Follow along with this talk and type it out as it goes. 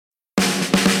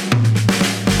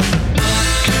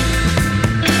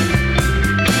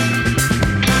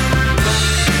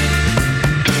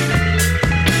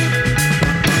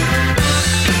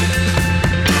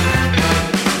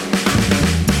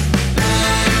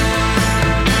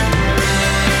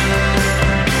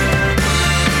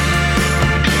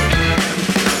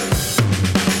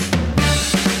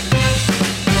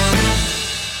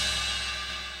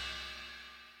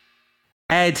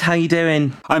Ed, how you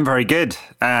doing? I'm very good.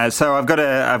 So I've got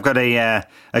a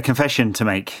confession to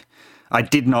make. I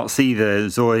did not see the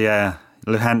Zorya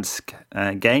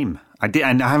Luhansk game. I did,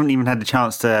 and I haven't even had the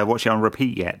chance to watch it on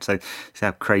repeat yet. So it's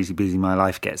how crazy busy my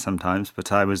life gets sometimes.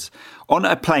 But I was on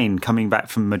a plane coming back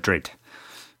from Madrid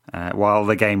while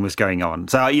the game was going on.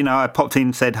 So I popped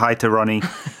in, said hi to Ronnie.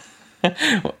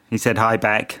 He said hi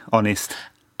back. Honest.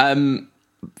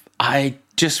 I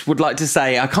just would like to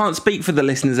say, I can't speak for the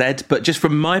listeners, Ed, but just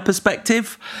from my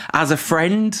perspective, as a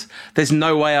friend, there's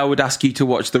no way I would ask you to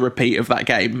watch the repeat of that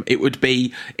game. It would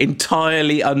be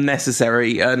entirely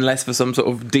unnecessary unless for some sort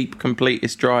of deep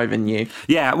completist drive in you.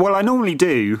 Yeah, well, I normally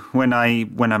do when I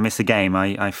miss a game.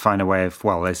 I find a way of,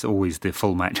 there's always the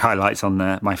full match highlights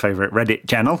on my favourite Reddit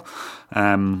channel.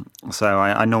 So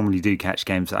I normally do catch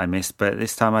games that I miss, but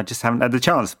this time I just haven't had the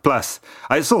chance. Plus,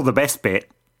 I saw the best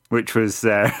bit, which was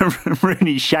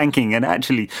Rooney shanking and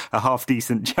actually a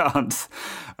half-decent chance.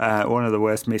 One of the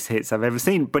worst missed hits I've ever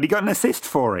seen. But he got an assist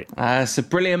for it. It's a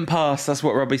brilliant pass. That's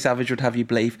what Robbie Savage would have you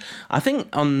believe. I think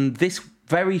on this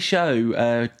very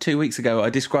show 2 weeks ago, I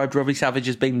described Robbie Savage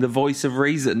as being the voice of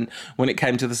reason when it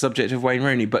came to the subject of Wayne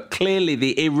Rooney. But clearly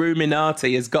the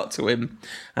Illuminati has got to him.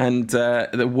 And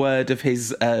the word of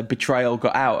his betrayal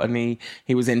got out. And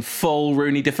he was in full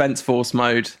Rooney Defence Force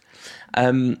mode.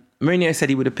 Mourinho said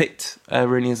he would have picked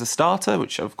Rooney as a starter,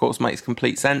 which of course makes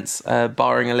complete sense,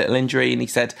 barring a little injury. And he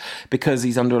said because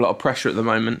he's under a lot of pressure at the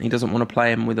moment, he doesn't want to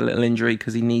play him with a little injury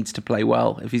because he needs to play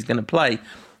well if he's going to play.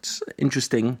 It's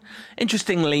interestingly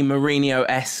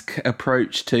Mourinho-esque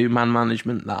approach to man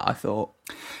management, that I thought.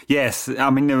 Yes, I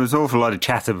mean, there was an awful lot of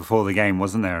chatter before the game,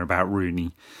 wasn't there, about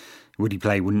Rooney. Would he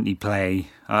play, wouldn't he play?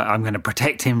 I'm going to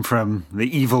protect him from the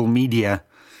evil media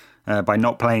by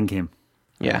not playing him.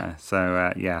 Yeah.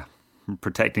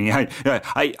 Protecting. I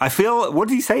feel. What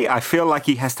did he say? I feel like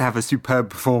he has to have a superb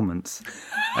performance.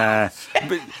 But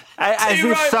as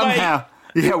if somehow.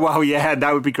 Mate. Yeah. Well. Yeah.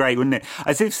 That would be great, wouldn't it?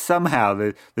 As if somehow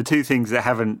the two things that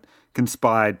haven't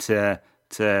conspired to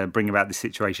bring about this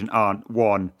situation aren't,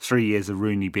 one, 3 years of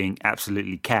Rooney being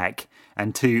absolutely cack,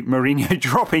 and two, Mourinho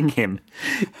dropping him.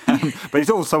 But it's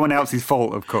all someone else's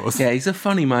fault, of course. Yeah, he's a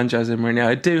funny man, Jose Mourinho.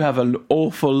 I do have an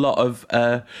awful lot of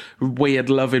weird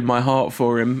love in my heart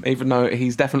for him, even though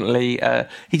he's definitely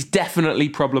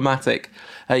problematic.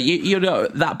 You're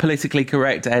not that politically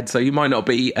correct, Ed, so you might not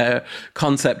be familiar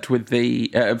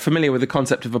with the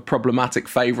concept of a problematic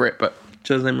favourite, but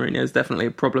Jose Mourinho is definitely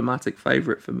a problematic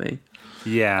favourite for me.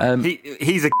 Yeah,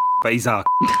 he's a but he's our.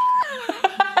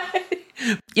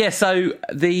 Yeah, so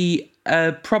the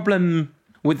problem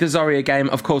with the Zorya game,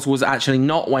 of course, was actually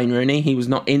not Wayne Rooney. He was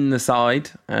not in the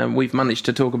side. We've managed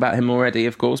to talk about him already,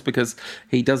 of course, because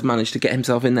he does manage to get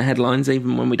himself in the headlines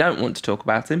even when we don't want to talk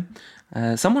about him.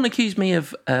 Someone accused me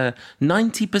of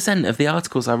 90% of the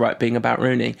articles I write being about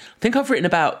Rooney. I think I've written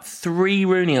about 3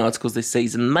 Rooney articles this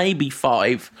season, maybe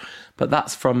 5, but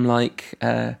that's from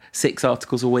 6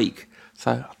 articles a week.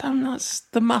 So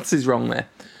the maths is wrong there.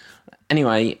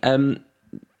 Anyway, starting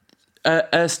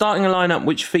a lineup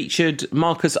which featured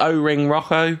Marcus O-Ring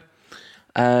Rojo,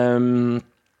 Fosu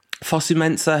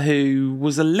Mensah, who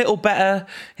was a little better.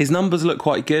 His numbers look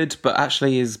quite good, but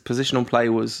actually his positional play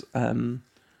was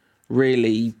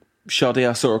really shoddy.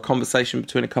 I saw a conversation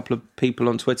between a couple of people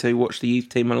on Twitter who watch the youth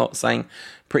team a lot saying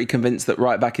pretty convinced that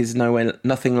right back is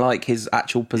nothing like his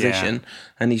actual position,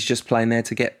 and he's just playing there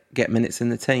to get minutes in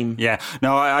the team. Yeah,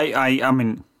 no, I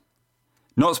mean,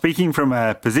 not speaking from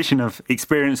a position of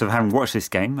experience of having watched this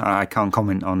game, I can't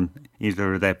comment on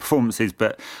either of their performances,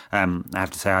 but I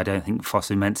have to say I don't think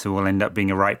Fosu Mensah will end up being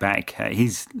a right back.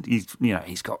 He's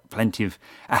got plenty of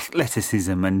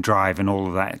athleticism and drive and all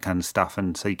of that kind of stuff,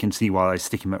 and so you can see why they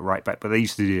stick him at right back. But they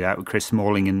used to do that with Chris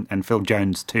Smalling and Phil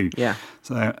Jones too. Yeah.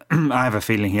 So I have a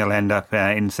feeling he'll end up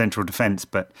in central defence.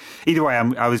 But either way,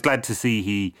 I was glad to see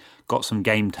he got some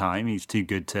game time. He's too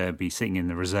good to be sitting in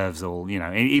the reserves all,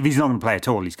 if he's not going to play at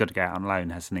all, he's got to go out on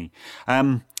loan, hasn't he?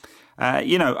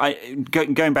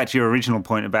 Going back to your original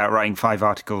point about writing 5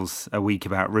 articles a week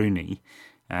about Rooney.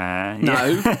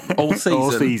 No, all season.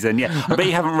 All season, yeah. I bet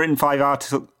you haven't written 5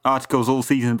 articles all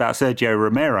season about Sergio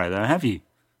Romero, though, have you?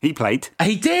 He played.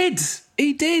 He did.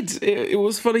 It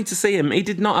was funny to see him. He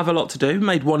did not have a lot to do.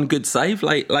 Made one good save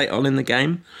late on in the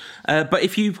game. But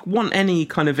if you want any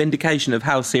kind of indication of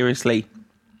how seriously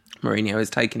Mourinho has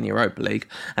taken the Europa League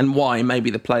and why maybe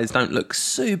the players don't look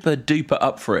super duper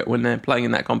up for it when they're playing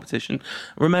in that competition,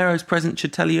 Romero's presence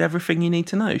should tell you everything you need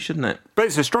to know, shouldn't it? But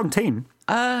it's a strong team.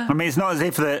 I mean, it's not as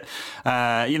if that,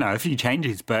 a few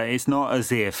changes, but it's not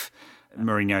as if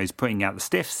Mourinho is putting out the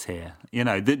stiffs here.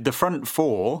 The front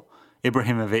 4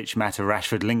 Ibrahimovic, Mata,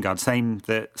 Rashford, Lingard, same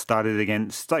that started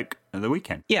against Stoke at the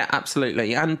weekend. Yeah,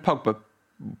 absolutely. And Pogba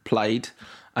played.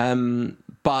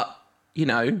 But,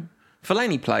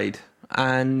 Fellaini played.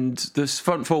 And the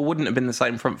front four wouldn't have been the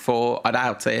same front four, I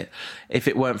doubt it, if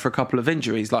it weren't for a couple of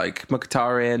injuries, like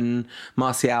Mkhitaryan,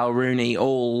 Martial, Rooney,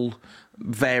 all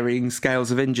varying scales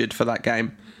of injured for that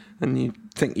game. And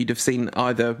you'd think you'd have seen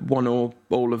either one or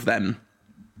all of them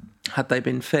had they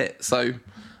been fit. So,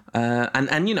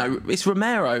 it's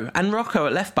Romero and Rocco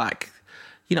at left back.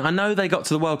 I know they got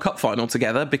to the World Cup final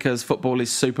together because football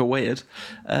is super weird,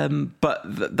 but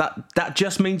that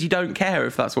just means you don't care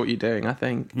if that's what you're doing, I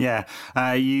think. Yeah,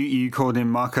 you called him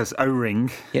Marcus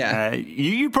O-Ring. Yeah.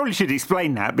 You probably should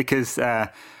explain that because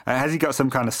has he got some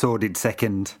kind of sordid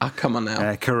second come on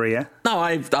now. Career? No,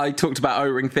 I talked about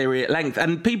O-Ring theory at length,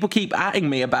 and people keep atting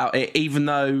me about it, even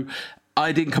though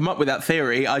I didn't come up with that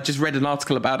theory. I just read an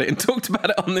article about it and talked about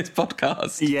it on this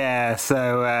podcast. Yeah,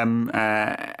 so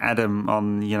Adam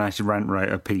on United Rant wrote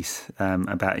a piece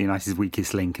about United's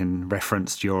weakest link and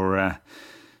referenced your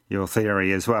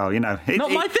theory as well. Not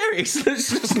my theory. It's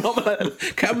just not.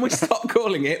 Can we stop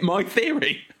calling it my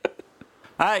theory?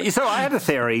 So I had a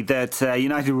theory that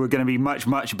United were going to be much,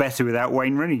 much better without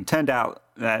Wayne Rooney. Turned out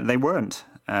they weren't.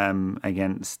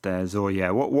 Against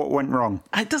Zorya. What went wrong?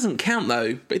 It doesn't count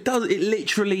though. It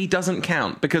literally doesn't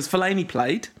count because Fellaini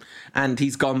played and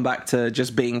he's gone back to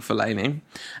just being Fellaini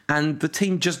and the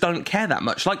team just don't care that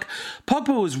much. Like,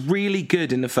 Pogba was really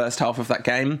good in the first half of that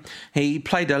game. He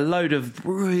played a load of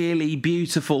really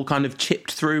beautiful kind of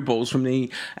chipped through balls from the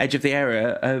edge of the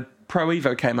area. Pro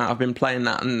Evo came out. I've been playing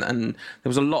that, and there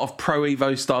was a lot of Pro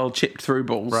Evo style chipped through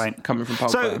balls coming from Pogba.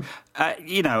 So, I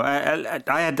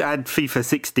had FIFA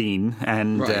 16,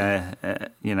 and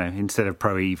instead of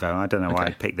Pro Evo, I don't know why I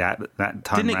picked that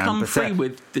time. Didn't it come free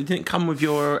with? Didn't it come with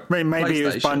your? Maybe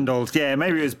it was bundled. Yeah,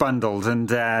 maybe it was bundled, and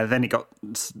then it got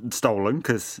stolen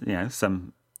because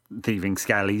some thieving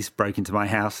scallies broke into my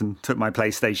house and took my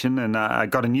PlayStation, and I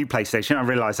got a new PlayStation. I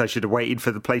realised I should have waited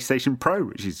for the PlayStation Pro,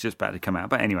 which is just about to come out.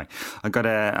 But anyway, I got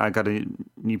a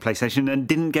new PlayStation and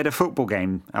didn't get a football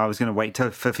game. I was going to wait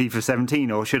for FIFA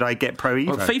 17, or should I get Pro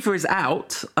Evo? Well, FIFA is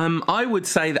out. I would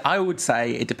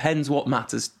say it depends what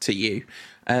matters to you.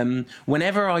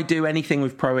 Whenever I do anything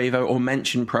with Pro Evo or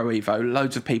mention Pro Evo,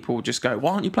 loads of people will just go,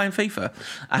 why aren't you playing FIFA?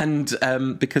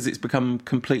 And because it's become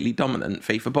completely dominant,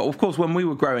 FIFA. But of course, when we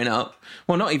were growing up,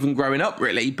 well, not even growing up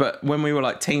really, but when we were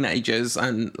like teenagers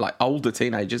and like older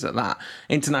teenagers at that,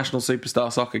 International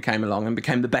Superstar Soccer came along and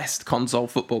became the best console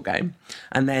football game.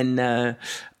 And then that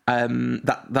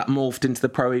morphed into the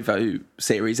Pro Evo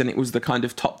series, and it was the kind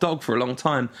of top dog for a long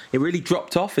time. It really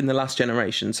dropped off in the last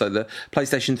generation. So the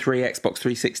PlayStation 3, Xbox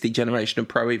 360 generation of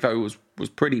Pro Evo was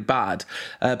pretty bad,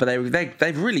 but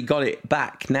they've really got it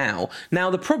back now. Now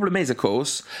the problem is, of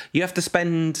course, you have to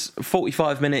spend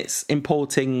 45 minutes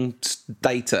importing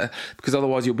data because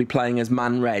otherwise you'll be playing as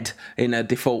Man Red in a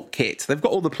default kit. They've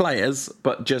got all the players,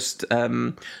 but just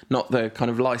not the kind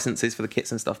of licenses for the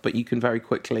kits and stuff. But you can very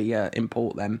quickly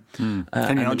import them. Can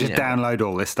you not just download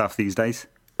all this stuff these days?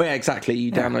 Well, yeah, exactly.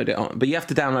 You download it on, but you have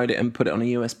to download it and put it on a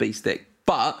USB stick.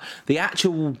 But the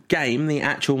actual game, the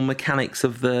actual mechanics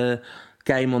of the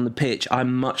game on the pitch, I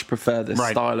much prefer the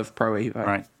style of Pro Evo.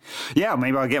 Right. Yeah,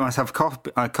 maybe I'll get myself a copy.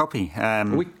 We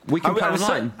can play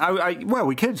online. Well,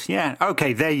 we could, yeah.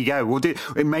 Okay, there you go. We'll do.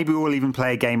 Maybe we'll even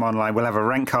play a game online. We'll have a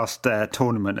Rankcast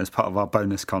tournament as part of our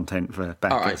bonus content for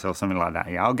backers or something like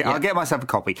that. Yeah, I'll get myself a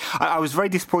copy. I was very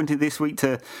disappointed this week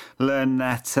to learn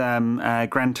that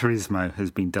Gran Turismo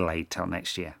has been delayed till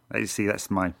next year. You see,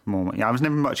 that's my more. I was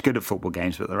never much good at football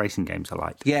games, but the racing games I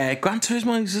liked. Yeah, Gran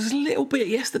Turismo is a little bit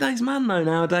yesterday's man though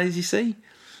nowadays. You see.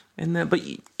 In there, but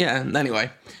yeah.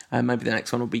 Anyway, maybe the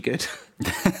next one will be good.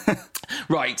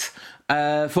 Right,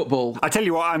 football. I tell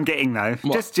you what, I'm getting though.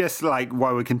 What? Just like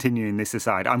while we're continuing this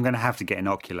aside, I'm going to have to get an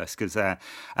Oculus because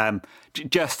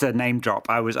just a name drop.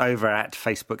 I was over at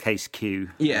Facebook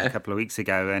HQ a couple of weeks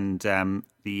ago, and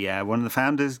the one of the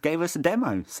founders gave us a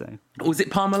demo. So was it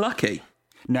Palmer Lucky?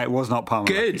 No, it was not Palmer.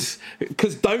 Good,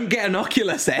 because don't get an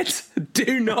Oculus, Ed.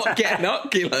 Do not get an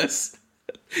Oculus.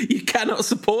 You cannot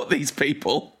support these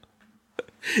people.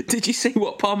 Did you see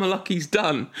what Palmer Lucky's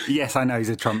done? Yes, I know he's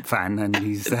a Trump fan and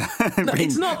he's been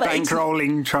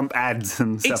bankrolling Trump ads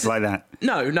and stuff like that.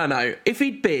 No. If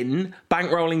he'd been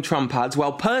bankrolling Trump ads,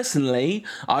 well, personally,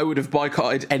 I would have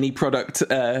boycotted any product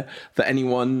that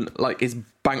anyone is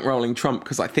bankrolling Trump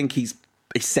because I think he's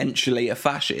essentially a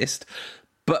fascist.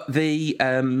 But the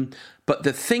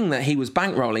thing that he was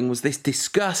bankrolling was this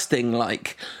disgusting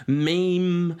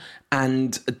meme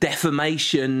and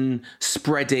defamation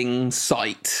spreading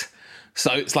site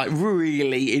So it's like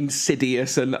really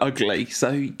insidious and ugly.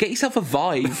 So get yourself a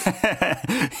Vive.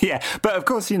 Yeah, but of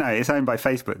course, it's owned by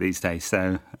Facebook these days.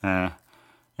 So yeah,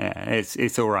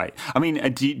 it's all right. I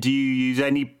mean, do you use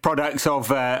any products of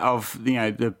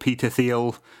the Peter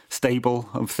Thiel stable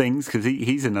of things? Because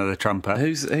he's another trumper.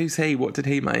 Who's he? What did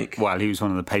he make? Well, he was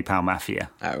one of the PayPal mafia.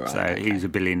 Oh, right. So okay. he was a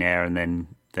billionaire, and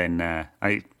then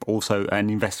also an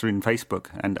investor in Facebook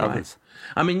and others.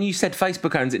 I mean, you said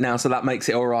Facebook owns it now, so that makes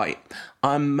it all right.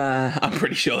 I'm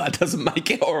pretty sure that doesn't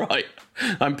make it all right.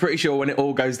 I'm pretty sure when it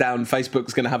all goes down,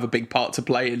 Facebook's going to have a big part to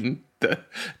play in the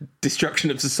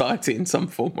destruction of society in some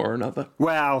form or another.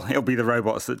 Well, it'll be the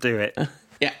robots that do it.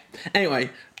 Yeah. Anyway.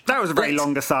 That was a very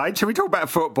long aside. Shall we talk about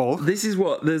football? This is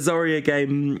what the Zorya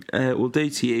game will do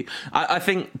to you. I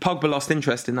think Pogba lost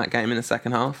interest in that game in the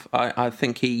second half. I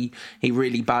think he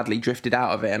really badly drifted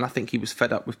out of it, and I think he was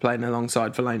fed up with playing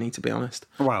alongside Fellaini, to be honest.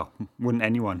 Well, wouldn't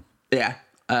anyone? Yeah.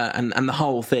 And the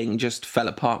whole thing just fell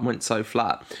apart and went so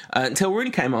flat until Rooney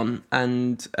came on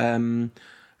and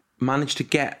managed to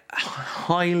get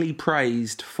highly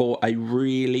praised for a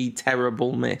really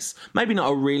terrible miss. Maybe not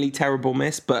a really terrible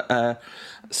miss, but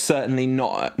certainly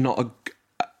not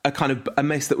a kind of a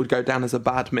miss that would go down as a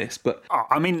bad miss. But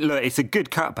I mean, look, it's a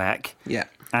good cutback. Yeah.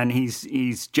 And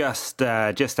he's just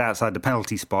outside the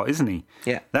penalty spot, isn't he?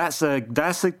 Yeah. That's the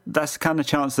kind of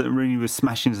chance that Rooney was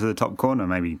smashing into the top corner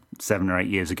maybe 7 or 8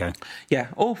 years ago. Yeah,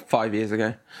 or 5 years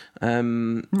ago.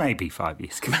 Maybe 5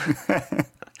 years ago.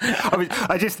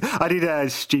 I did a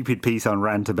stupid piece on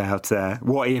Rant about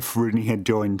what if Rooney had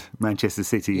joined Manchester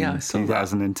City in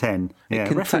 2010. That. Yeah,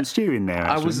 referenced you in there.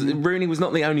 Actually. Rooney was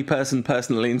not the only person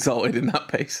personally insulted in that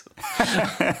piece.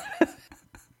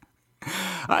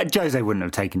 Jose wouldn't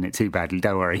have taken it too badly,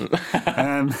 don't worry.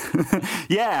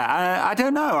 I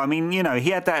don't know. I mean,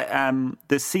 he had that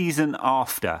the season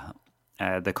after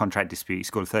the contract dispute, he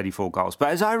scored 34 goals. But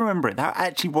as I remember it, that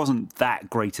actually wasn't that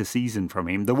great a season from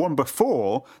him. The one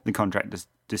before the contract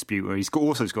dispute, where he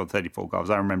also scored 34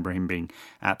 goals, I remember him being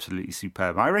absolutely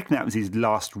superb. I reckon that was his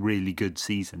last really good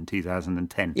season,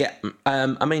 2010. Yeah,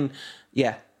 I mean,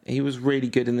 yeah, he was really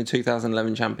good in the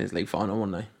 2011 Champions League final,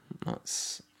 wasn't he?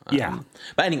 That's... yeah.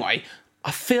 But anyway, I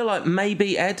feel like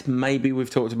maybe we've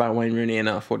talked about Wayne Rooney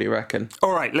enough. What do you reckon?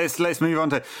 All right, let's move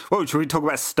on to... Well, should we talk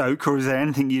about Stoke, or is there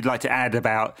anything you'd like to add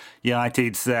about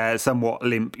United's somewhat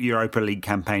limp Europa League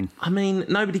campaign? I mean,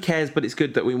 nobody cares, but it's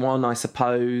good that we won, I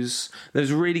suppose.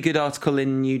 There's a really good article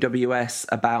in UWS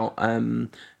about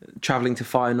travelling to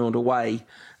Feyenoord away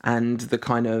and the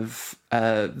kind of...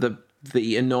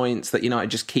 the annoyance that United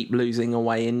just keep losing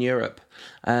away in Europe.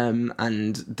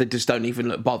 And they just don't even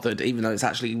look bothered, even though it's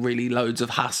actually really loads of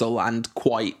hassle and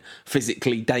quite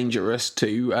physically dangerous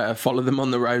to follow them on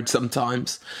the road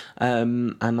sometimes.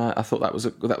 And I thought that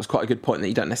was quite a good point that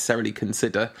you don't necessarily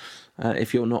consider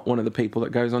if you're not one of the people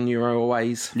that goes on Euro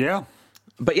aways. Yeah.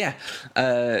 But yeah,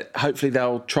 hopefully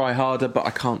they'll try harder, but I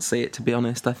can't see it, to be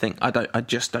honest. I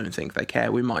just don't think they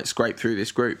care. We might scrape through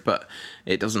this group, but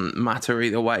it doesn't matter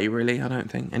either way, really. I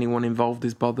don't think anyone involved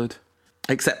is bothered,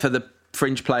 except for the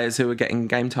fringe players who are getting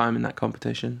game time in that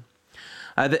competition.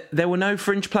 There were no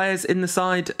fringe players in the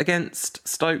side against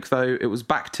Stoke, though. It was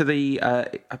back to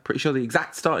I'm pretty sure the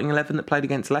exact starting 11 that played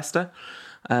against Leicester.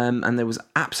 And there was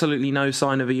absolutely no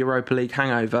sign of a Europa League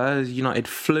hangover. United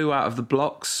flew out of the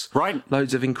blocks. Right.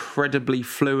 Loads of incredibly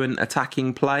fluent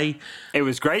attacking play. It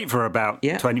was great for about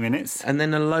 20 minutes. And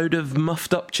then a load of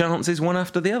muffed up chances, one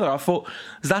after the other. I thought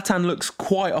Zlatan looks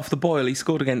quite off the boil. He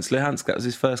scored against Luhansk. That was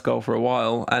his first goal for a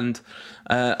while. And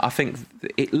I think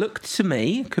it looked to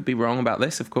me, could be wrong about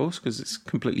this, of course, because it's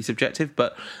completely subjective,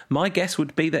 but my guess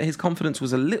would be that his confidence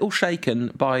was a little shaken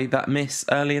by that miss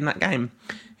early in that game.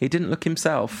 He didn't look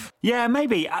himself. Yeah,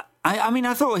 maybe. I mean,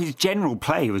 I thought his general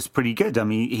play was pretty good. I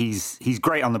mean, he's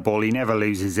great on the ball. He never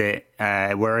loses it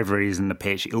wherever he is in the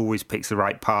pitch. He always picks the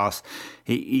right pass.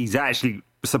 He's actually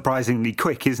surprisingly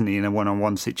quick, isn't he, in a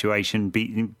one-on-one situation?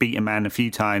 Beat a man a few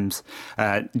times.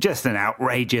 Just an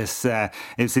outrageous... it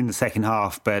was in the second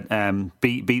half, but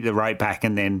beat the right back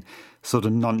and then sort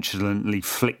of nonchalantly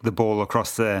flick the ball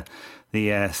across the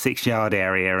 6-yard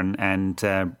area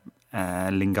and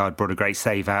Lingard brought a great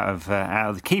save out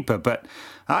of the keeper, but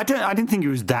I didn't think it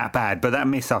was that bad. But that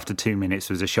miss after 2 minutes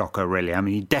was a shocker, really. I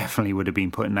mean, he definitely would have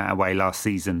been putting that away last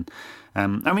season. I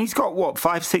mean, he's got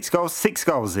 6 goals? 6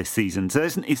 goals this season, so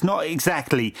it's not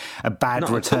exactly a bad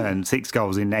return. 6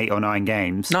 goals in 8 or 9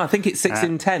 games. No, I think it's 6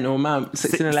 in 10 or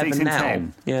 6 in 11 now.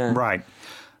 10. Yeah, right.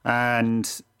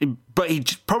 But he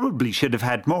probably should have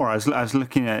had more. I was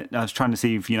trying to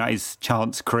see if United's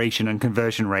chance creation and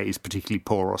conversion rate is particularly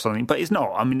poor or something, but it's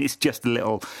not. I mean, it's just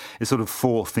it's sort of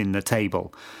fourth in the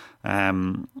table.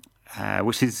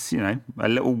 which is, a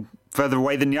little further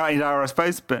away than United are, I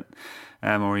suppose, but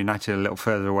or United a little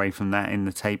further away from that in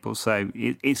the table. So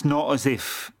it's not as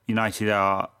if United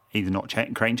are either not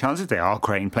creating chances, they are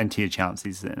creating plenty of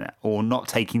chances, or not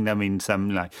taking them in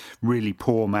some really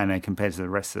poor manner compared to the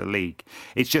rest of the league.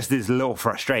 It's just a little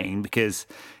frustrating because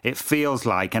it feels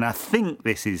like, and I think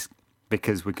this is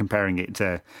because we're comparing it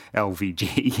to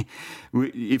LVG,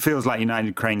 it feels like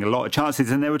United creating a lot of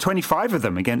chances, and there were 25 of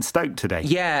them against Stoke today.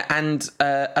 Yeah, and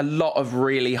a lot of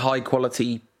really high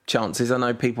quality chances. I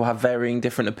know people have varying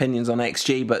different opinions on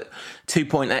XG, but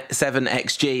 2.7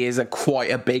 XG is quite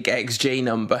a big XG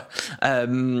number.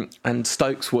 And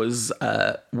Stokes was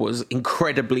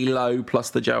incredibly low, plus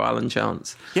the Joe Allen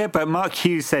chance. Yeah, but Mark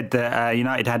Hughes said that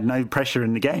United had no pressure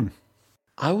in the game.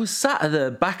 I was sat at the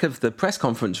back of the press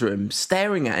conference room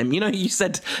staring at him. You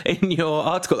said in your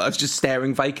article that I was just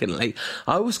staring vacantly.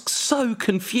 I was so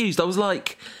confused. I was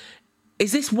like,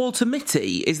 is this Walter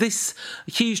Mitty? Is this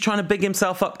Hughes trying to big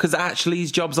himself up because actually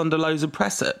his job's under loads of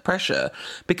pressure?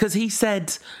 Because he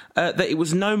said that it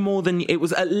was no more than, it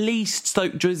was at least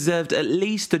Stoke deserved at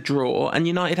least a draw, and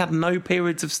United had no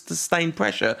periods of sustained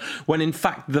pressure, when in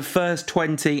fact the first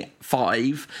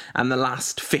 25 and the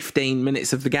last 15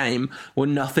 minutes of the game were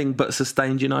nothing but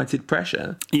sustained United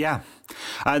pressure. Yeah.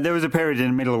 There was a period in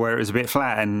the middle where it was a bit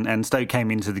flat, and Stoke came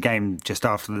into the game just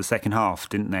after the second half,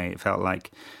 didn't they? It felt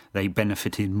like they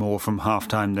benefited more from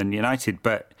half-time than United,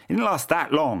 but it didn't last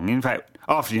that long. In fact,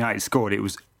 after United scored, it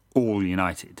was all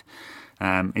United,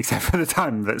 except for the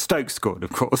time that Stoke scored, of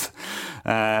course.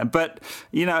 But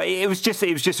it was just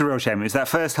a real shame. It was that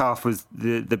first half was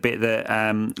the bit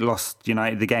that lost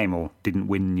United the game, or didn't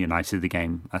win United the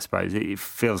game, I suppose. It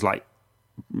feels like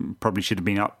probably should have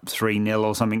been up 3-0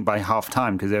 or something by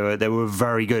half-time, because they were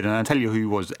very good. And I'll tell you who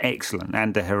was excellent,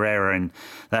 Ander Herrera in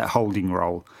that holding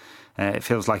role. It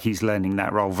feels like he's learning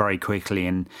that role very quickly,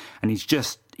 and he's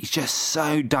just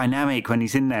so dynamic when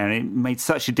he's in there, and it made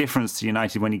such a difference to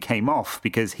United when he came off,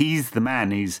 because he's the man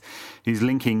who's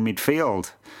linking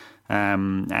midfield.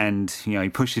 And he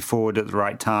pushes forward at the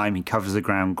right time. He covers the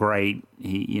ground great.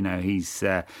 He's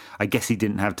I guess he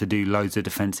didn't have to do loads of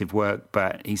defensive work,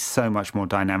 but he's so much more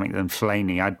dynamic than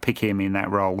Fellaini. I'd pick him in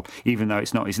that role, even though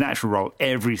it's not his natural role,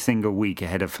 every single week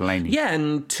ahead of Fellaini. Yeah,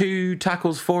 and 2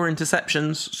 tackles, 4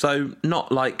 interceptions, so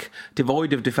not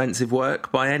devoid of defensive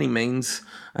work by any means.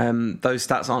 Those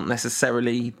stats aren't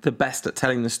necessarily the best at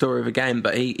telling the story of a game,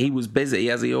 but he was busy,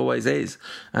 as he always is,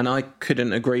 and I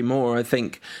couldn't agree more. I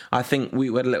think we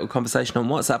had a little conversation on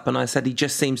WhatsApp, and I said he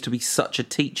just seems to be such a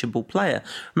teachable player.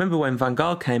 Remember when Van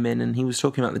Gaal came in and he was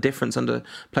talking about the difference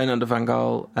playing under Van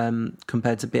Gaal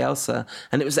compared to Bielsa,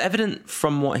 and it was evident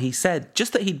from what he said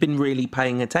just that he'd been really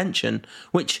paying attention,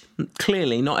 which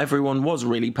clearly not everyone was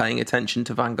really paying attention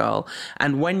to Van Gaal.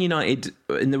 And when United,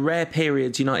 in the rare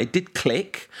periods United did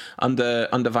click under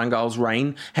Van Gaal's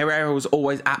reign, Herrera was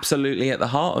always absolutely at the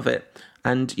heart of it.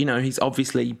 And, he's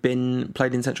obviously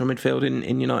played in central midfield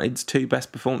in United's 2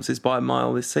 best performances by a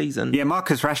mile this season. Yeah,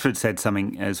 Marcus Rashford said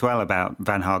something as well about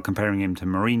Van Gaal, comparing him to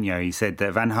Mourinho. He said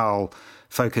that Van Gaal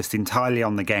focused entirely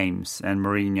on the games and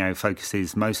Mourinho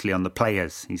focuses mostly on the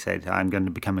players. He said, I'm going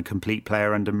to become a complete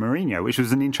player under Mourinho, which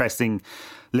was an interesting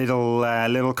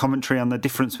little commentary on the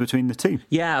difference between the two.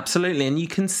 Yeah, absolutely. And you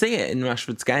can see it in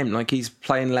Rashford's game. He's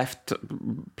played left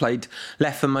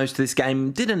for most of this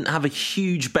game. Didn't have a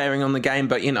huge bearing on the game,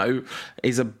 but,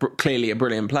 is clearly a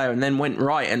brilliant player. And then went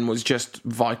right and was just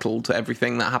vital to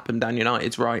everything that happened down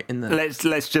United's right in there.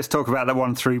 Let's just talk about the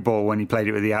 1-through ball when he played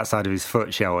it with the outside of his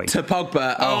foot, shall we? To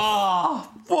Pogba.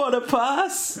 Oh, what a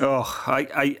pass. Oh,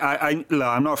 look,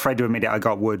 I'm not afraid to admit it. I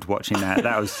got wood watching that.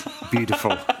 That was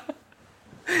beautiful.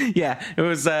 Yeah, it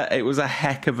was a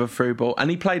heck of a through ball, and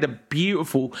he played a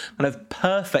beautiful kind of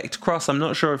perfect cross. I'm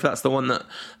not sure if that's the one that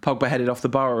Pogba headed off the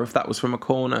bar or if that was from a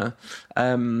corner,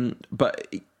 but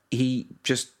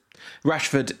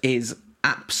Rashford is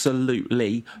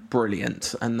absolutely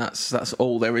brilliant, and that's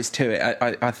all there is to it.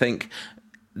 I think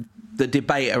the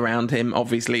debate around him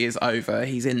obviously is over.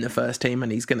 He's in the first team and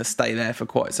he's going to stay there for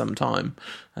quite some time.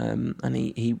 And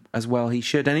he as well, he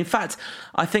should. And in fact,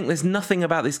 I think there's nothing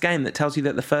about this game that tells you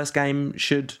that the first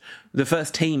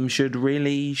team should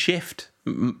really shift.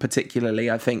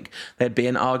 Particularly, I think there'd be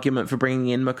an argument for bringing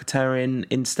in Mkhitaryan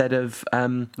instead of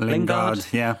Lingard.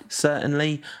 Yeah,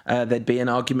 certainly. There'd be an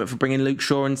argument for bringing Luke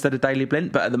Shaw instead of Daley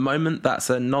Blind, but at the moment,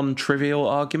 that's a non-trivial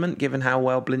argument given how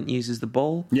well Blind uses the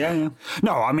ball. Yeah.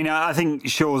 No, I mean, I think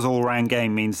Shaw's all-round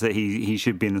game means that he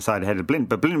should be in the side ahead of Blind,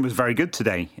 but Blind was very good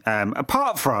today.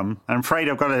 Apart from, I'm afraid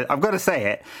I've got to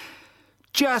say it,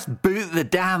 just boot the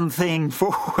damn thing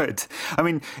forward. I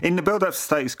mean, in the build-up to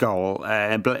Stoke's goal,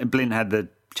 Blind had the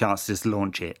chance to just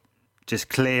launch it. Just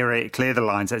clear it, clear the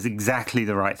lines. That's exactly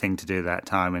the right thing to do that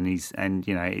time. And he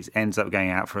ends up going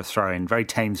out for a throw-in, very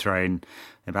tame throw-in,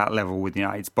 about level with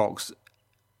United's box,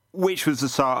 which was the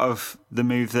start of the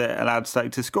move that allowed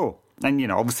Stoke to score.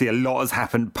 And, obviously a lot has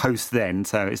happened post then,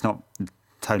 so it's not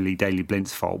totally Daley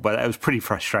Blint's fault, but it was pretty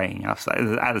frustrating. At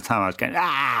the time I was going,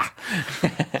 ah!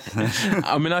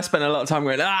 I mean, I spent a lot of time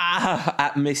going, ah,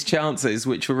 at missed chances,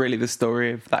 which were really the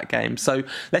story of that game. So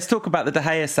let's talk about the De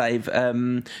Gea save.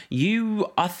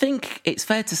 I think it's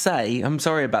fair to say, I'm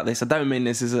sorry about this, I don't mean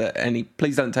this as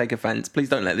please don't take offence, please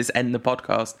don't let this end the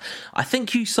podcast. I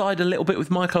think you side a little bit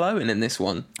with Michael Owen in this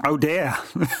one. Oh dear.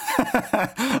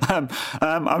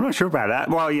 I'm not sure about that.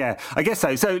 Well, yeah, I guess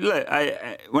so. So look,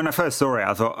 when I first saw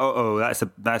it, I thought,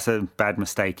 that's a bad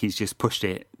mistake. He's just pushed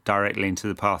it directly into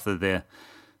the path of the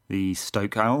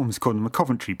Stoke. I almost called him a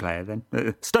Coventry player then,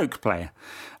 Stoke player,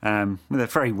 with a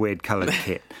very weird coloured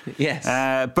kit. Yes.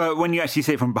 But when you actually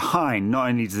see it from behind, not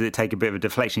only does it take a bit of a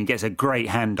deflection, he gets a great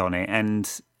hand on it, and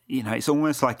it's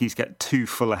almost like he's got too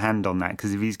full a hand on that,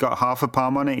 because if he's got half a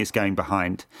palm on it, it's going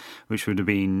behind, which would have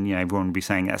been, everyone would be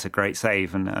saying that's a great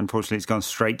save, and unfortunately it's gone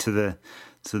straight to the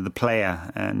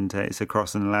player, and it's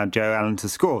across and allowed Joe Allen to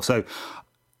score. So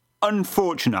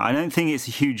unfortunate. I don't think it's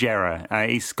a huge error.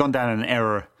 He's gone down an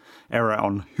error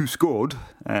on who scored,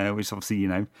 which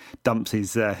obviously dumps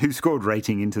his who scored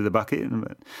rating into the bucket.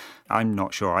 But I'm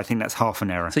not sure. I think that's half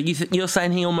an error. So you're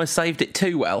saying he almost saved it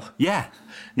too well? Yeah.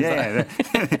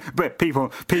 But piece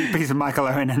of Michael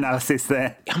Owen analysis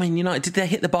there. I mean, did they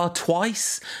hit the bar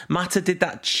twice? Mata did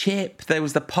that chip. There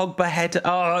was the Pogba header.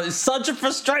 Oh, it's such a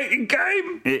frustrating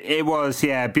game. It was,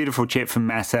 yeah. Beautiful chip from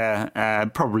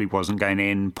Mata. Probably wasn't going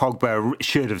in. Pogba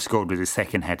should have scored with his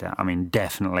second header. I mean,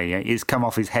 definitely. It's come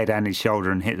off his head and his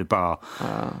shoulder and hit the bar.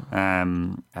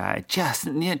 Just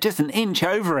an inch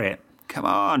over it. Come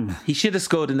on. He should have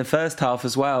scored in the first half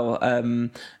as well. I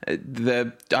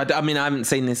haven't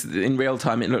seen this in real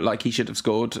time. It looked like he should have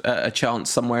scored a chance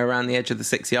somewhere around the edge of the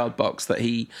 6-yard box that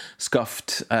he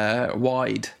scuffed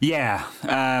wide. Yeah.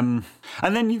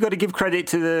 And then you've got to give credit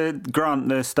to Grant,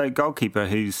 the Stoke goalkeeper,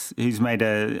 who's made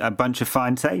a bunch of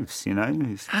fine saves,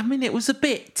 I mean, it was a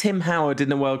bit Tim Howard in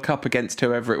the World Cup against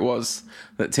whoever it was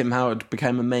that Tim Howard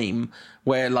became a meme,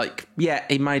 where,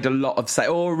 he made a lot of saves.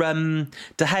 Or De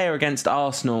Gea against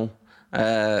Arsenal,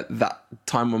 that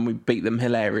time when we beat them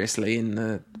hilariously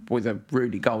with a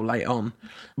Rudy goal late on.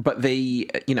 But 2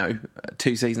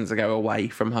 seasons ago away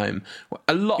from home,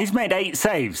 a lot. He's made 8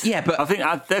 saves. Yeah, but I think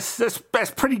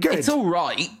that's pretty good. It's all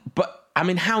right, but I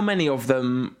mean, how many of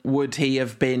them would he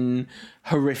have been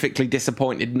horrifically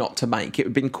disappointed not to make? It would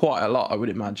have been quite a lot, I would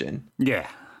imagine. Yeah.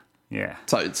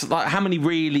 So it's like, how many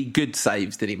really good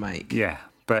saves did he make? Yeah.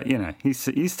 But,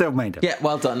 he's still made it. Yeah,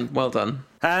 well done.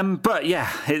 But, yeah,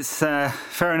 it's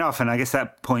fair enough. And I guess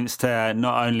that points to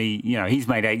not only, he's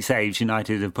made 8 saves,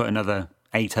 United have put another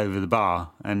 8 over the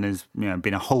bar. And there's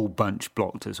been a whole bunch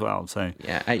blocked as well. So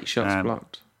yeah, 8 shots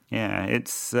blocked. Yeah,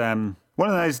 it's one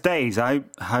of those days. I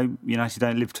hope United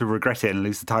don't live to regret it and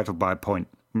lose the title by a point.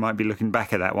 We might be looking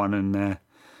back at that one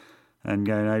and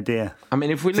going, oh dear. I mean,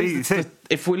 if we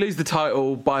lose the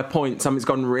title by a point, something's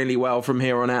gone really well from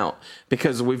here on out,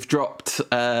 because we've dropped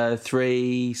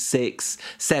 3, 6,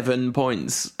 7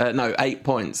 points. 8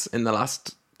 points in the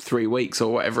last 3 weeks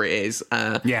or whatever it is.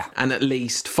 Yeah. And at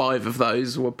least 5 of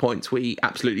those were points we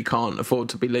absolutely can't afford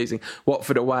to be losing.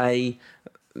 Watford away,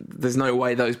 there's no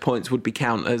way those points would be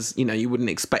count as, you wouldn't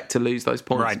expect to lose those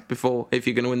points before if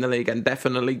you're going to win the league, and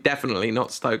definitely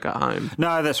not Stoke at home.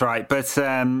 No, that's right. But,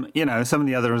 some of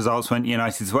the other results went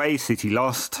United's way. City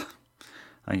lost.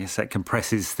 I guess that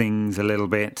compresses things a little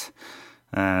bit.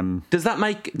 Does that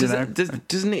make...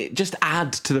 doesn't it just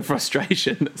add to the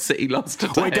frustration that City lost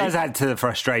today? Well, it does add to the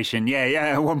frustration, yeah.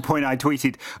 At one point I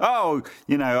tweeted,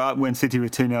 when City were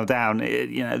 2-0 down,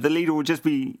 the leader would just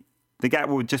be... The gap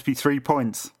would just be 3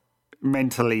 points,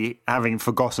 mentally having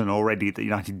forgotten already that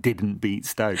United didn't beat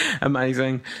Stoke.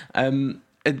 Amazing.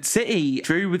 City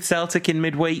drew with Celtic in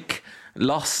midweek,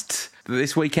 lost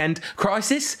this weekend.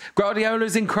 Crisis?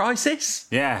 Guardiola's in crisis?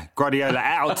 Yeah, Guardiola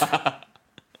out.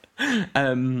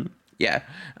 Yeah,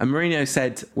 and Mourinho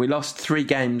said we lost 3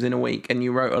 games in a week, and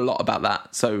you wrote a lot about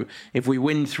that. So if we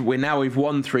win, we've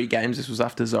won 3 games. This was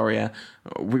after Zoria.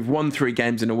 We've won 3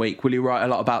 games in a week. Will you write a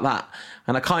lot about that?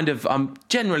 And I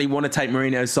generally want to take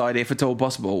Mourinho's side if at all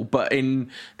possible. But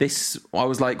in this, I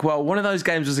was like, well, one of those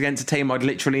games was against a team I'd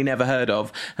literally never heard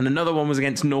of, and another one was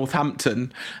against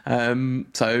Northampton. And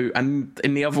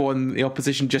in the other one, the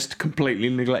opposition just completely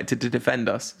neglected to defend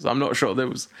us. So I'm not sure there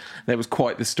was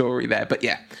quite the story there. But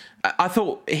yeah, I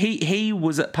thought he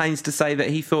was at pains to say that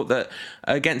he thought that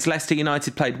against Leicester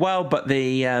United played well, but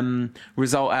the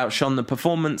result outshone the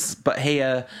performance. But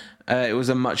here it was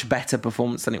a much better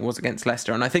performance than it was against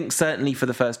Leicester. And I think certainly for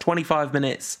the first 25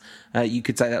 minutes, you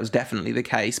could say that was definitely the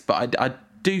case. But I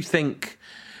do think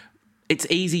it's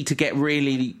easy to get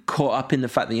really caught up in the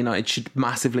fact that United should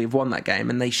massively have won that game,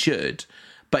 and they should.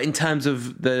 But in terms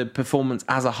of the performance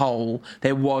as a whole,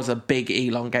 there was a big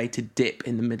elongated dip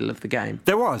in the middle of the game.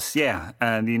 There was, yeah,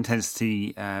 and the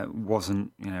intensity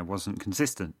wasn't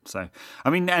consistent. So, I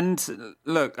mean, and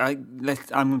look,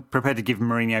 I'm prepared to give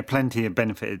Mourinho plenty of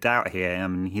benefit of doubt here. I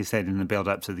mean, he said in the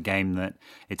build-up to the game that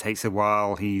it takes a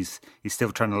while. He's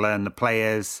still trying to learn the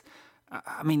players.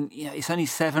 I mean, it's only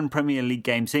 7 Premier League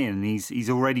games in, and he's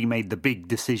already made the big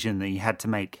decision that he had to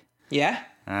make. Yeah.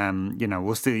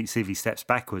 We'll still see if he steps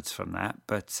backwards from that,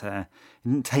 but it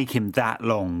didn't take him that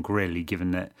long, really,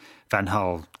 given that Van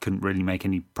Gaal couldn't really make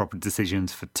any proper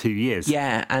decisions for 2 years.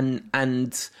 Yeah,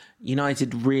 and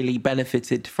United really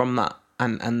benefited from that,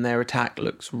 and their attack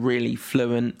looks really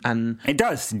fluent. And it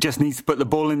does. It just needs to put the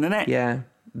ball in the net. Yeah,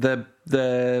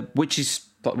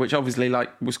 which obviously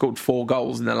we scored 4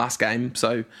 goals in the last game,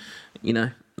 so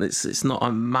it's not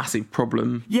a massive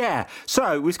problem. Yeah,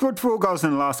 so we scored 4 goals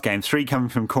in the last game, 3 coming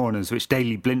from corners, which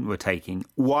Daley Blind were taking.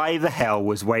 Why the hell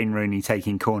was Wayne Rooney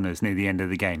taking corners near the end of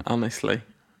the game? Honestly,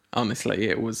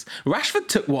 it was. Rashford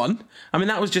took one. I mean,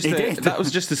 that was just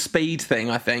a speed thing.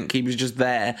 I think he was just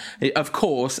there. Of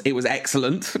course, it was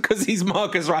excellent because he's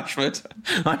Marcus Rashford.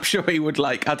 I'm sure he would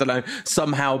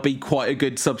somehow be quite a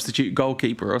good substitute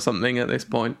goalkeeper or something at this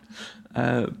point.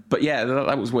 But yeah,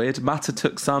 that was weird. Mata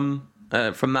took some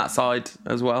from that side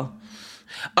as well.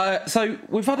 So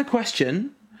we've had a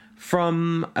question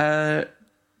from no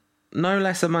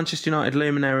less a Manchester United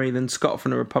luminary than Scott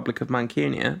from the Republic of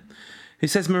Mancunia, who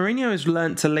says Mourinho has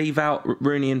learnt to leave out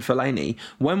Rooney and Fellaini.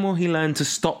 When will he learn to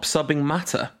stop subbing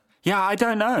Mata? Yeah, I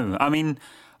don't know. I mean,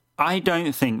 I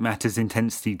don't think Mata's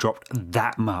intensity dropped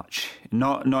that much.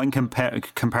 Not in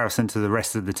comparison to the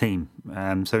rest of the team.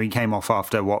 So he came off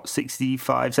after,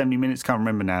 65, 70 minutes? Can't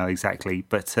remember now exactly.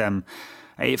 But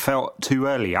it felt too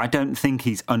early. I don't think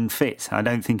he's unfit. I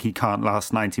don't think he can't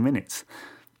last 90 minutes.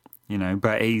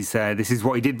 But this is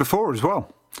what he did before as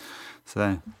well.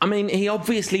 So, I mean, he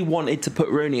obviously wanted to put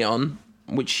Rooney on,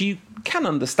 which you can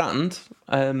understand,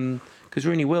 because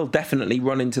Rooney will definitely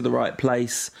run into the right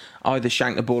place, either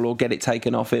shank the ball or get it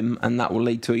taken off him, and that will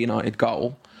lead to a United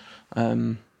goal.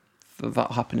 That'll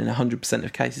happen in 100%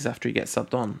 of cases after he gets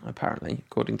subbed on, apparently,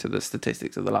 according to the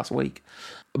statistics of the last week.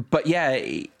 But yeah,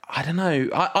 I don't know.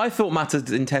 I thought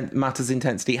Mata's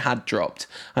intensity had dropped.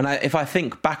 And if I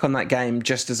think back on that game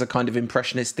just as a kind of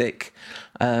impressionistic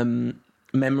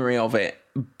memory of it,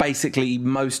 basically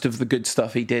most of the good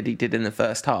stuff he did in the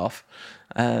first half.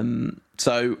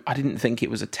 So I didn't think it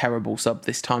was a terrible sub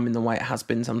this time in the way it has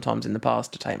been sometimes in the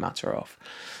past to take Mata off.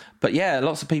 But yeah,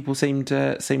 lots of people seem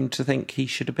to think he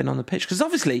should have been on the pitch, because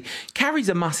obviously carries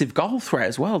a massive goal threat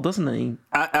as well, doesn't he?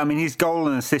 I mean, his goal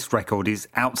and assist record is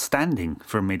outstanding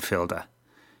for a midfielder,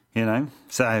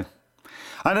 So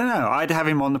I don't know. I'd have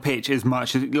him on the pitch as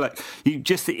much as you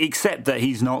just accept that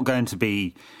he's not going to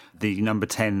be the number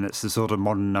 10 that's the sort of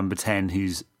modern number 10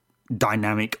 who's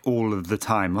dynamic all of the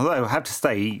time. Although I have to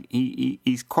say,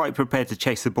 he's quite prepared to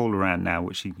chase the ball around now,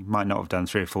 which he might not have done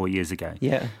 3 or 4 years ago.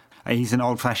 Yeah. He's an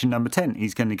old-fashioned number 10.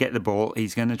 He's going to get the ball.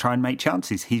 He's going to try and make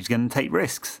chances. He's going to take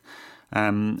risks.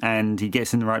 And he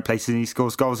gets in the right places and he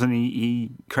scores goals and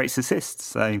he creates assists.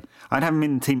 So I'd have him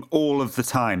in the team all of the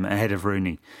time ahead of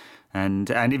Rooney.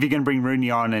 And if you're going to bring Rooney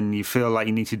on and you feel like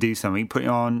you need to do something, put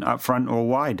him on up front or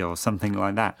wide or something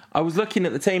like that. I was looking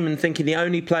at the team and thinking the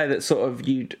only player that sort of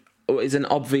is an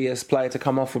obvious player to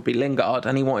come off would be Lingard,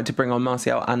 and he wanted to bring on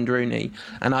Martial and Rooney.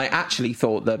 And I actually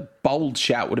thought the bold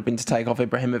shout would have been to take off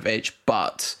Ibrahimovic,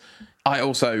 but I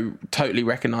also totally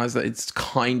recognise that it's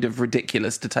kind of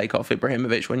ridiculous to take off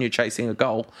Ibrahimovic when you're chasing a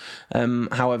goal.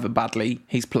 However badly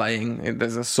he's playing,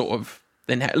 there's a sort of...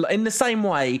 In the same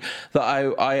way that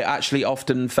I actually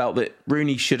often felt that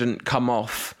Rooney shouldn't come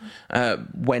off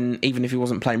even if he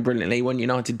wasn't playing brilliantly, when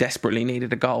United desperately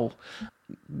needed a goal.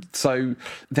 So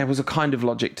there was a kind of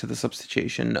logic to the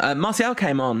substitution. Martial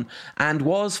came on and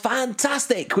was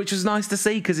fantastic, which was nice to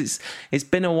see because it's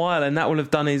been a while, and that will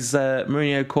have done his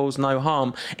Mourinho cause no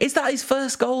harm. Is that his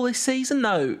first goal this season?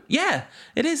 No. Yeah,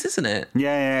 it is, isn't it?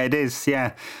 Yeah, it is,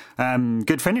 yeah.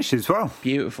 Good finish as well.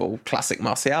 Beautiful. Classic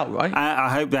Martial, right? I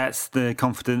hope that's the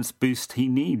confidence boost he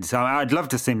needs. I'd love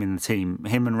to see him in the team.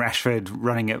 Him and Rashford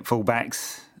running at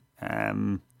full-backs.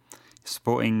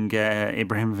 Supporting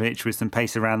Ibrahimovic with some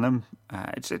pace around them.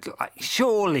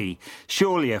 Surely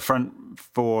a front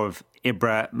four of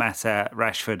Ibra, Mata,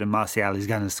 Rashford and Martial is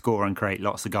going to score and create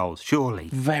lots of goals. Surely.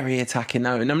 Very attacking,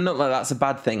 no. And I'm not like that's a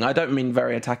bad thing. I don't mean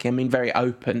very attacking. I mean very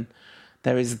open.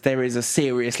 There is a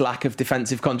serious lack of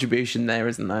defensive contribution there,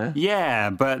 isn't there? Yeah,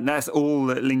 but that's all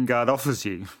that Lingard offers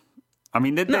you. I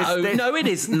mean, it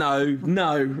is.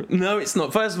 No, it's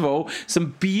not. First of all,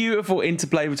 some beautiful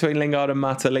interplay between Lingard and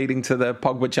Mata leading to the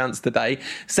Pogba chance today.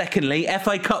 Secondly,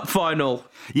 FA Cup final.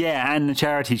 Yeah, and the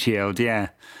Charity Shield, yeah.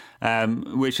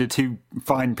 Which are two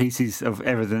fine pieces of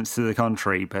evidence to the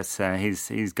contrary, but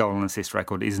his goal and assist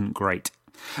record isn't great.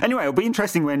 Anyway, it'll be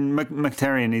interesting when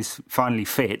Mkhitaryan is finally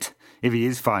fit. If he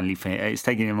is finally fit, it's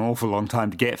taking him an awful long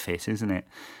time to get fit, isn't it?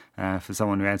 For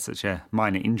someone who had such a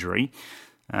minor injury.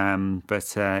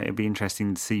 But it'll be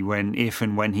interesting to see if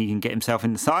and when he can get himself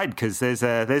in the side, because there's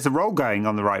a role going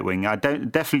on the right wing. I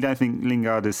definitely don't think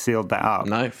Lingard has sealed that up.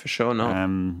 No, for sure not.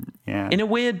 Yeah. In a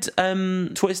weird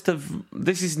twist of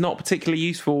this is not particularly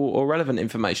useful or relevant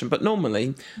information, but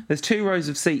normally there's 2 rows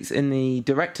of seats in the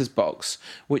director's box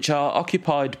which are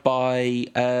occupied by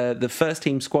the first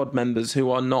team squad members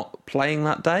who are not playing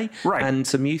that day, right, and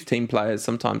some youth team players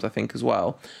sometimes I think as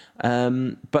well.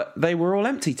 But they were all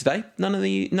empty today. None of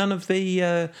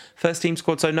the first team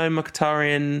squad. So no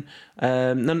Mkhitaryan.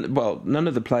 None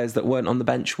of the players that weren't on the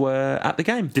bench were at the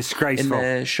game. Disgraceful. In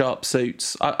their sharp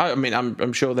suits. I mean,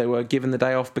 I'm sure they were given the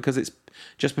day off because it's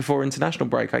just before international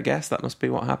break. I guess that must be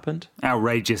what happened.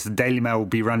 Outrageous. The Daily Mail will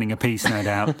be running a piece, no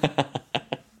doubt.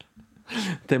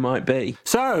 There might be.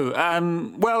 So,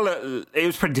 it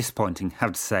was pretty disappointing, I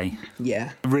have to say.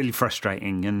 Yeah. Really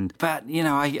frustrating. But,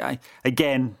 I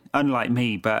again, unlike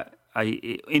me, but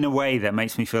in a way that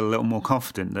makes me feel a little more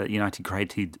confident that United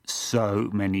created so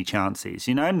many chances,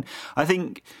 and I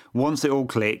think once it all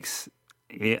clicks,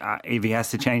 if he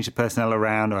has to change the personnel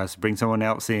around or has to bring someone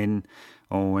else in,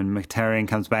 or when Mkhitaryan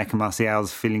comes back and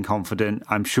Martial's feeling confident,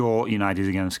 I'm sure United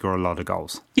are going to score a lot of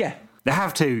goals. Yeah. They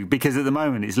have to, because at the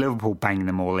moment it's Liverpool banging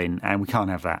them all in, and we can't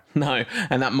have that. No,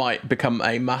 and that might become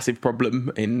a massive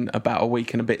problem in about a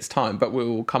week and a bit's time, but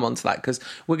we'll come on to that because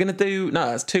we're going to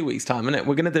that's 2 weeks' time, isn't it?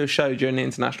 We're going to do a show during the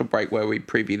international break where we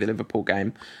preview the Liverpool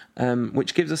game,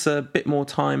 which gives us a bit more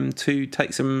time to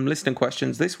take some listening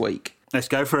questions this week. Let's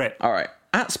go for it. All right.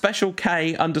 At special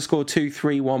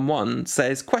K_2311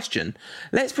 says, question,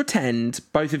 let's pretend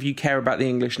both of you care about the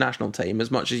English national team as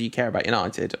much as you care about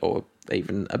United, or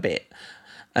even a bit.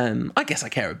 I guess I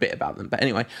care a bit about them, but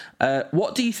anyway.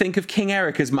 What do you think of King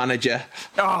Eric as manager?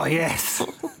 Oh, yes.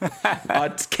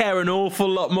 I'd care an awful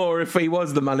lot more if he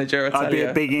was the manager, I'd be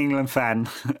a big England fan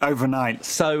overnight.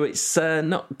 So it's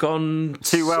not gone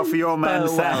too well for your man,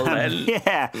 Sam. Well,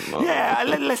 yeah.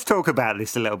 Let's talk about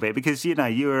this a little bit, because,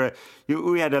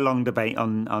 we had a long debate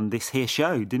on this here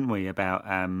show, didn't we, about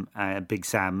Big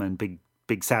Sam and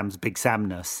Big Sam's Big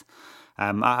Samness.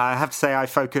 I have to say I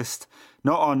focused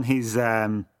not on his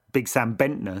Big Sam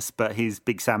bentness, but his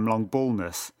Big Sam long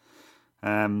ballness.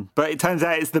 But it turns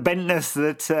out it's the bentness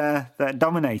that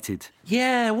dominated.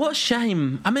 Yeah, what a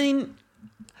shame. I mean,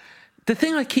 the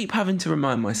thing I keep having to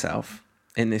remind myself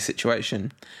in this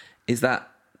situation is that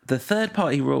the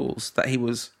third-party rules that he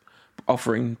was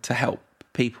offering to help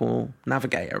people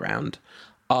navigate around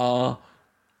are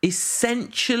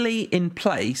essentially in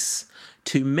place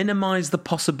to minimise the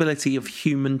possibility of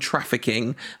human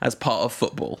trafficking as part of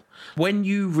football. When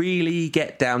you really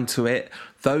get down to it,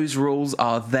 those rules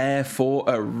are there for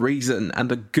a reason,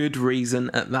 and a good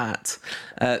reason at that.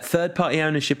 Third-party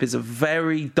ownership is a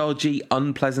very dodgy,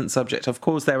 unpleasant subject. Of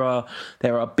course, there are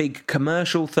big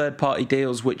commercial third-party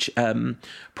deals which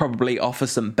probably offer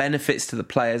some benefits to the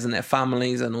players and their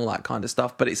families and all that kind of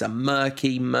stuff, but it's a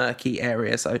murky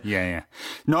area. So yeah.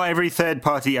 Not every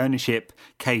third-party ownership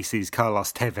case is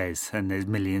Carlos Tevez, and there's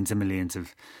millions and millions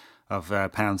of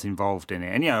pounds involved in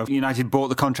it. And, United bought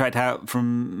the contract out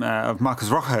from of Marcus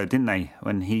Rojo, didn't they,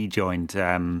 when he joined?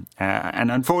 And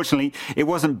unfortunately, it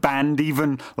wasn't banned,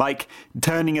 even like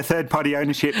turning a third-party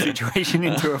ownership situation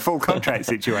into a full contract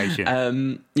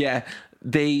situation.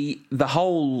 The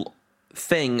whole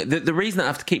thing. The reason I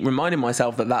have to keep reminding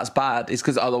myself that that's bad is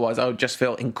because otherwise I would just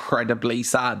feel incredibly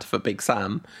sad for Big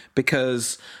Sam,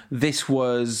 because this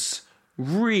was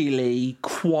really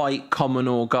quite common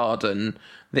or garden.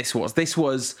 This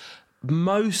was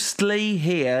mostly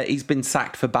here he's been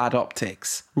sacked for bad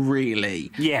optics,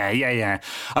 really. Yeah.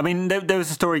 I mean, there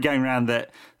was a story going around that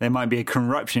there might be a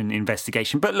corruption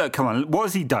investigation. But look, come on, what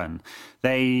has he done?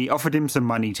 They offered him some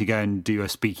money to go and do a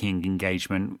speaking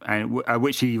engagement, and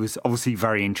which he was obviously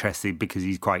very interested because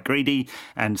he's quite greedy,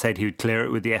 and said he would clear it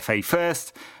with the FA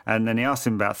first. And then he asked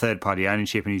him about third-party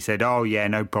ownership, and he said, "Oh yeah,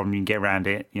 no problem, you can get around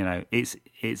it. You know, it's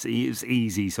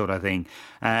easy sort of thing."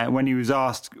 When he was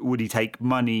asked would he take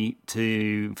money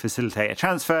to facilitate a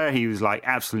transfer, he was like,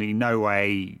 "Absolutely no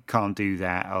way, can't do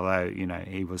that." Although, you know,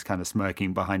 he was kind of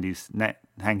smirking behind his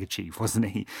handkerchief, wasn't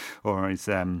he, or his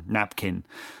napkin.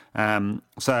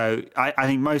 So I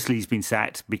think mostly he's been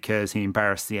sacked because he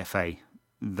embarrassed the FA.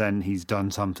 Then he's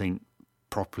done something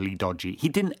properly dodgy. He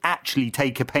didn't actually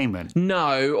take a payment.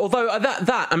 No, although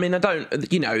that I mean, I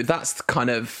don't, you know, that's kind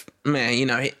of, you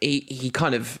know, he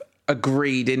kind of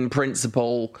agreed in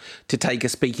principle to take a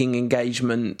speaking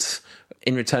engagement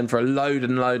in return for a load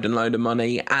of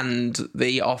money and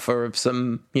the offer of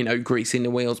some, you know, greasing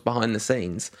the wheels behind the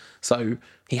scenes. So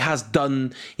he has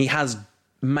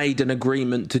made an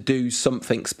agreement to do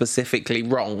something specifically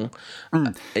wrong.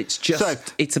 It's just,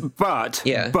 but if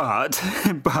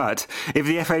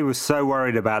the FA was so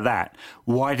worried about that,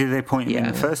 why did they point him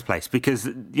in the first place? Because,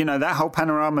 you know, that whole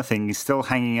Panorama thing is still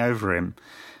hanging over him.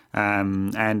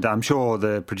 And I'm sure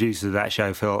the producers of that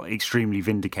show feel extremely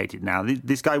vindicated now.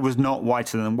 This guy was not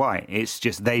whiter than white. It's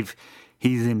just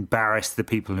he's embarrassed the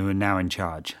people who are now in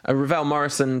charge. Ravel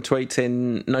Morrison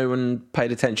tweeting, "No one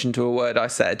paid attention to a word I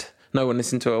said. No one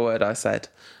listened to a word I said."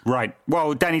 Right.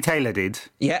 Well, Danny Taylor did.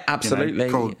 Yeah, absolutely.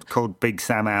 You know, called Big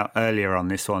Sam out earlier on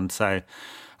this one. So,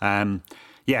 I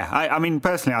mean,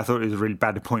 personally, I thought it was a really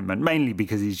bad appointment, mainly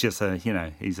because he's just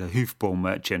he's a hoofball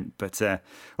merchant, but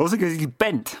also because he's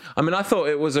bent. I mean, I thought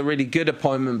it was a really good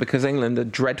appointment because England are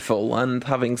dreadful, and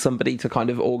having somebody to kind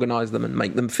of organise them and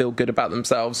make them feel good about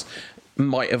themselves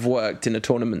might have worked in a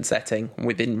tournament setting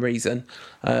within reason.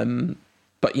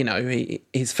 But, you know,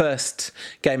 his first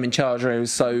game in charge, where he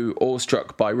was so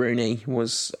awestruck by Rooney,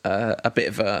 was a bit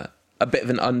of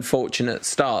an unfortunate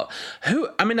start.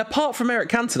 Apart from Eric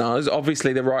Cantona, is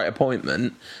obviously the right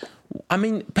appointment. I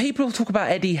mean, people talk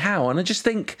about Eddie Howe, and I just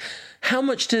think, how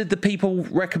much do the people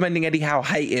recommending Eddie Howe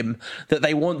hate him that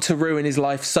they want to ruin his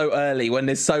life so early when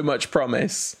there's so much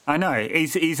promise? I know.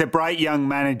 He's a bright young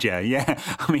manager. Yeah.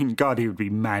 I mean, God, he would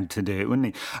be mad to do it,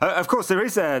 wouldn't he? Of course, there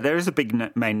is a big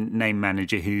name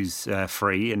manager who's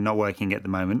free and not working at the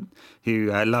moment, who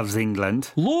loves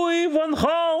England. Louis van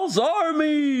Gaal's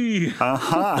Army!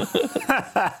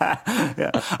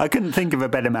 Yeah, I couldn't think of a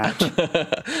better match.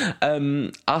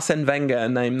 Arsene Wenger, a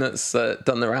name that's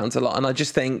done the rounds a lot, and I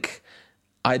just think,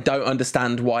 I don't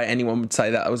understand why anyone would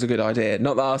say that was a good idea.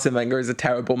 Not that Arsene Wenger is a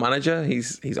terrible manager.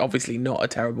 He's obviously not a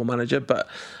terrible manager, but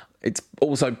it's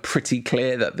also pretty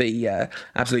clear that the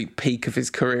absolute peak of his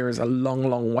career is a long,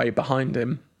 long way behind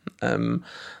him. And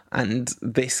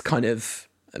this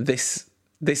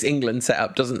England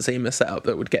setup doesn't seem a setup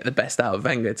that would get the best out of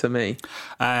Wenger to me.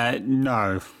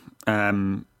 No.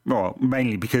 Well,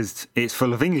 mainly because it's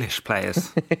full of English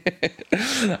players.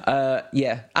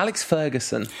 Alex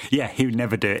Ferguson. Yeah, he would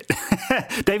never do it.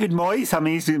 David Moyes, I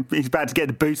mean, he's about to get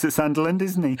the boots at Sunderland,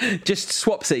 isn't he? Just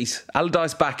swapsies.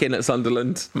 Allardyce back in at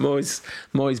Sunderland.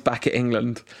 Moyes back at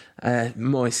England.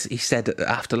 Moyes, he said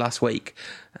after last week,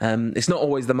 it's not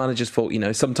always the manager's fault, you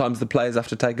know, sometimes the players have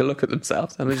to take a look at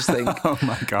themselves. And I just think, oh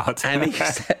my God. And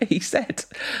he said,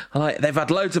 like, they've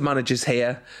had loads of managers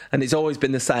here and it's always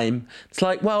been the same. It's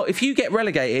like, well, if you get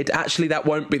relegated, actually that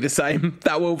won't be the same.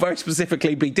 That will very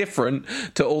specifically be different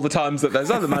to all the times that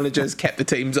those other managers kept the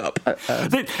teams up.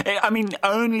 I mean,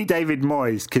 only David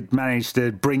Moyes could manage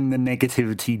to bring the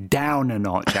negativity down a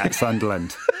notch at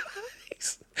Sunderland.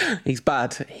 He's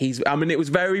bad. It was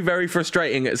very, very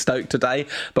frustrating at Stoke today,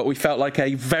 but we felt like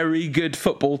a very good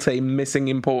football team missing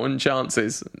important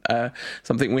chances.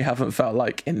 Something we haven't felt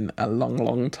like in a long,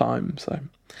 long time. So,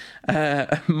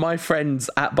 my friends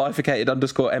at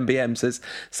bifurcated_MBM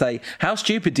say, how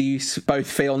stupid do you both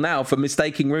feel now for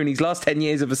mistaking Rooney's last 10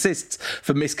 years of assists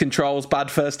for miscontrols, bad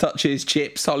first touches,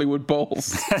 chips, Hollywood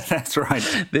balls? That's right.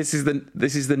 This is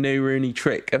the new Rooney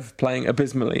trick of playing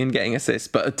abysmally and getting assists.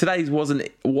 But today's wasn't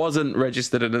wasn't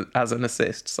registered as an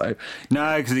assist. So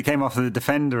no, because it came off of the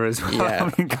defender as well. Yeah.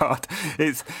 I mean, God,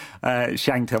 it's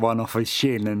shanked one off his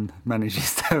shin and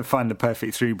manages to find the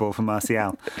perfect through ball for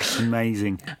Martial.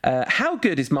 Amazing. How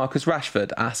good is Marcus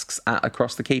Rashford? Asks at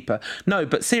Across the Keeper. No,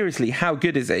 but seriously, how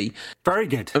good is he? Very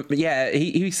good. Yeah,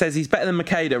 he says he's better than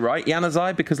Makeda, right?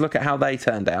 Januzaj, because look at how they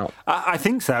turned out. I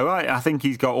think so. I think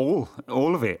he's got all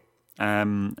of it.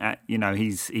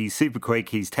 He's super quick.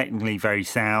 He's technically very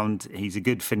sound. He's a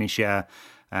good finisher.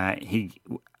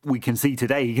 We can see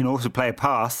today he can also play a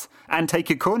pass and take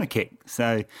a corner kick.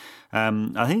 So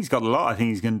I think he's got a lot. I think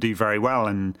he's going to do very well,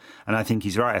 and I think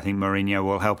he's right. I think Mourinho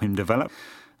will help him develop.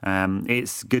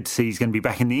 It's good to see he's going to be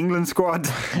back in the England squad.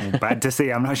 Bad to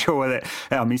see. I'm not sure whether...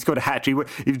 he scored a hat-trick.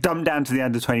 He was dumped down to the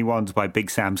under-21s by Big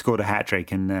Sam, scored a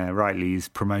hat-trick, and rightly he's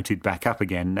promoted back up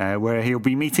again, where he'll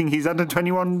be meeting his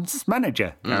under-21s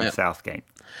manager, Southgate.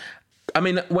 I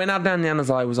mean, when Adnan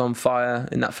Januzaj was on fire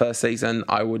in that first season,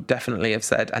 I would definitely have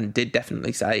said, and did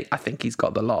definitely say, I think he's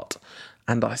got the lot.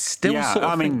 And I still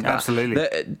think that.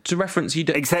 Absolutely. To reference, you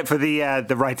do, except for the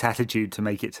right attitude to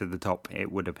make it to the top,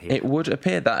 it would appear. It would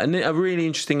appear that. And a really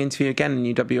interesting interview again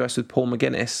in UWS with Paul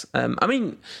McGuinness.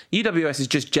 UWS is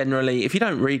just generally, if you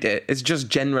don't read it, it's just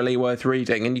generally worth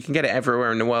reading, and you can get it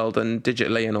everywhere in the world and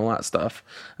digitally and all that stuff.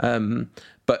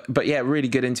 But yeah, really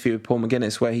good interview with Paul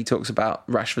McGuinness where he talks about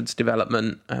Rashford's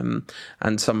development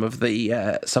and some of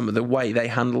the way they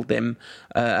handled him,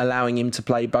 allowing him to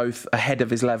play both ahead of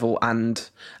his level and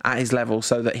at his level,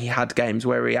 so that he had games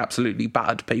where he absolutely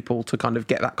battered people to kind of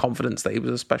get that confidence that he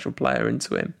was a special player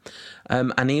into him.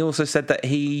 And he also said that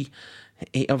he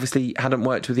obviously hadn't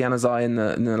worked with Januzaj in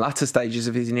the latter stages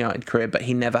of his United career, but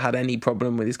he never had any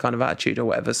problem with his kind of attitude or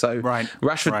whatever. So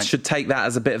Rashford should take that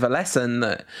as a bit of a lesson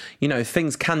that,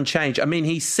 things can change. I mean,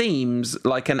 he seems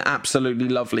like an absolutely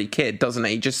lovely kid, doesn't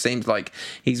he? He just seems like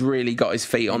he's really got his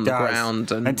feet on the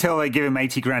ground. And until they give him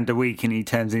 80 grand a week and he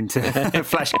turns into a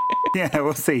flash. Yeah,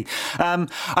 we'll see.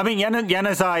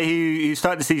 Januzaj, who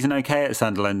started the season okay at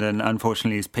Sunderland and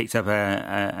unfortunately has picked up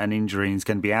an injury and is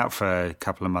going to be out for a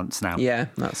couple of months now. Yeah,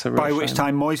 that's a real By which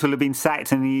time Moyes will have been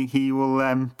sacked and he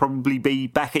will probably be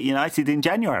back at United in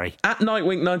January. At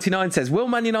Nightwink99 says, will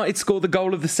Man United score the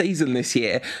goal of the season this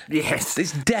year? Yes.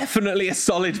 It's definitely a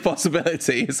solid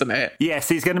possibility, isn't it?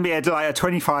 Yes, it's going to be a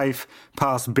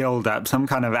 25-pass build-up, some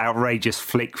kind of outrageous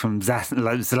flick from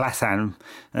Zlatan,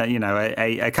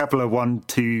 a couple of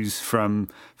 1-2s from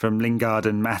Lingard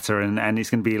and Mata, and it's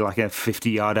going to be like a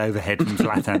 50-yard overhead from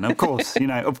Zlatan.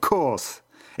 Of course.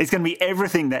 It's going to be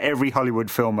everything that every Hollywood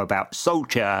film about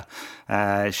Soldier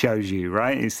shows you,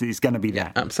 right? It's going to be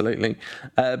that. Yeah, absolutely.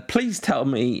 Please tell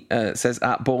me, says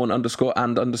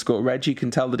 @born_and_reg, you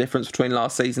can tell the difference between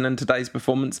last season and today's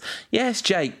performance. Yes,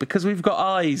 Jake, because we've got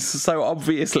eyes, so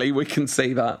obviously we can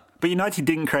see that. But United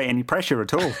didn't create any pressure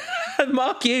at all.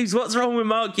 Mark Hughes, what's wrong with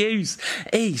Mark Hughes?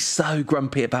 He's so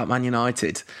grumpy about Man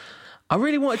United. I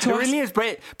really wanted to ask... It really is,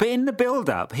 but in the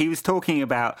build-up, he was talking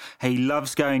about how he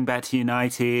loves going back to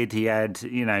United. He had,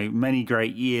 many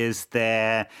great years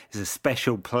there. It's a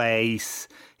special place.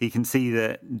 He can see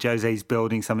that Jose's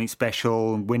building something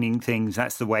special and winning things.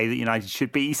 That's the way that United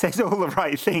should be. He says all the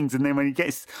right things. And then when he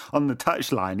gets on the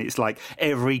touchline, it's like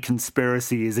every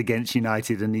conspiracy is against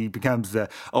United and he becomes the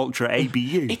ultra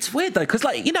ABU. It's weird, though, because,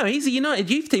 he's a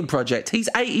United youth team project. He's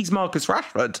 80s Marcus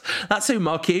Rashford. That's who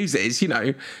Mark Hughes is,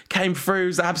 came through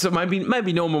as absolute...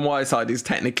 Maybe Norman Whiteside is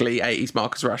technically 80s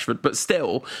Marcus Rashford, but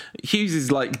still, Hughes is,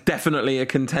 definitely a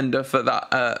contender for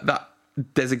that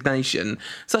designation.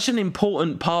 Such an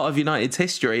important part of United's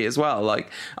history as well.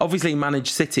 Obviously he managed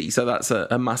City, so that's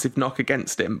a massive knock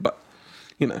against him, but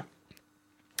it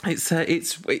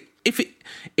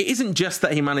isn't just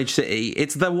that he managed City,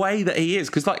 it's the way that he is,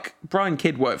 because Brian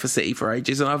Kidd worked for City for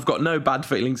ages and I've got no bad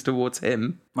feelings towards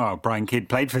him. Oh, Brian Kidd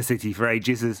played for City for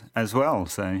ages as well,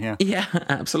 so yeah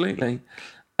absolutely.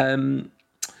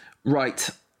 Right.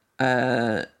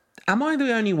 Am I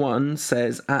the only one,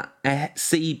 says at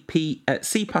C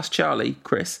past Charlie,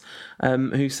 Chris,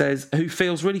 who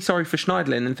feels really sorry for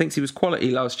Schneiderlin and thinks he was quality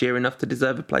last year, enough to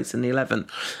deserve a place in the 11.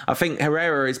 I think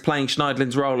Herrera is playing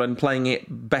Schneiderlin's role and playing it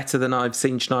better than I've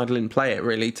seen Schneiderlin play it,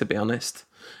 really, to be honest,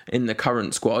 in the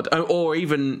current squad. Or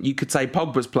even you could say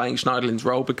Pogba's playing Schneiderlin's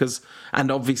role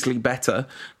and obviously better,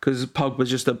 because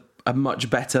Pogba's just a much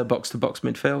better box-to-box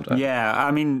midfielder. Yeah, I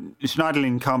mean,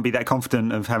 Schneiderlin can't be that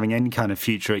confident of having any kind of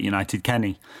future at United, can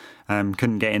he?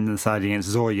 Couldn't get in the side against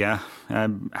Zorya.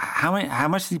 How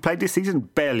much has he played this season?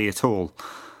 Barely at all.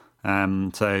 So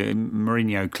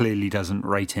Mourinho clearly doesn't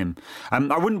rate him. I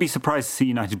wouldn't be surprised to see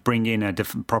United bring in a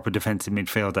proper defensive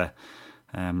midfielder.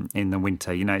 in the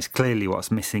winter. It's clearly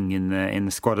what's missing in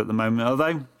the squad at the moment.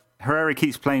 Although Herrera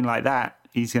keeps playing like that,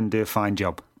 he's going to do a fine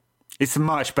job. It's a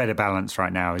much better balance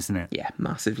right now, isn't it? Yeah,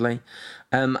 massively.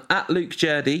 At Luke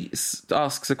Jurdy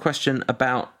asks a question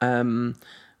about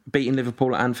beating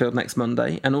Liverpool at Anfield next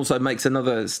Monday, and also makes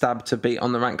another stab to beat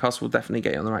on the Rantcast. We'll definitely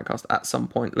get you on the Rantcast at some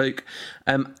point, Luke.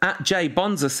 At Jay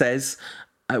Bonza says,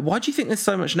 why do you think there's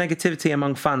so much negativity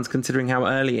among fans considering how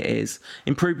early it is?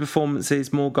 Improved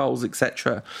performances, more goals,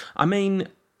 etc. I mean,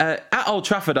 at Old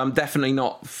Trafford, I'm definitely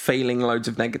not feeling loads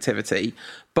of negativity,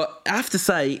 but I have to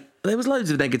say, there was loads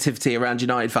of negativity around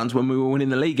United fans when we were winning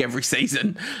the league every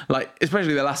season. Like,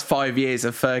 especially the last 5 years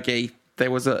of Fergie, there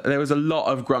was a lot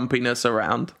of grumpiness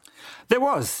around. There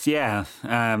was, yeah.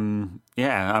 I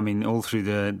mean, all through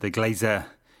the Glazer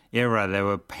era, there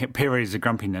were periods of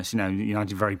grumpiness.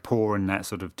 United very poor in that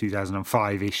sort of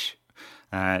 2005-ish.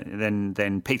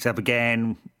 Then picked up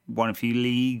again, won a few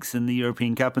leagues and the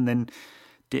European Cup, and then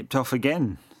dipped off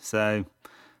again. So,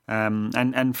 and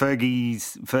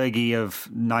Fergie of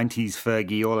 90s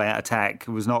Fergie all-out attack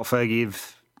was not Fergie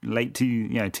of late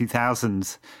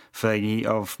 2000s Fergie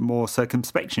of more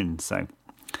circumspection. So,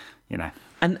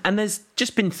 And there's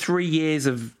just been 3 years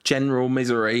of general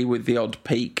misery with the odd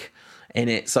peak in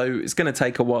it, so it's going to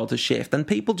take a while to shift. And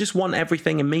people just want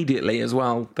everything immediately as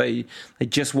well. They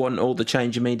just want all the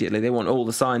change immediately. They want all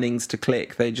the signings to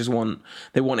click. They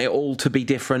want it all to be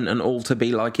different and all to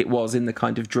be like it was in the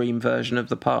kind of dream version of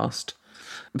the past.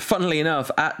 Funnily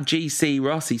enough, at GC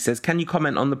Rossi says, can you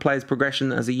comment on the players'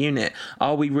 progression as a unit?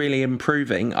 Are we really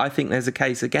improving? I think there's a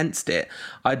case against it.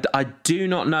 I do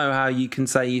not know how you can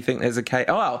say you think there's a case.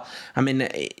 Oh, well, I mean,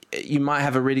 you might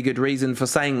have a really good reason for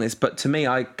saying this, but to me,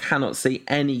 I cannot see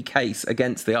any case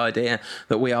against the idea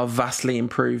that we are vastly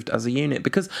improved as a unit,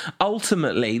 because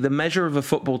ultimately the measure of a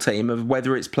football team of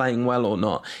whether it's playing well or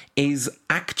not is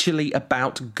actually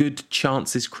about good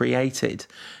chances created.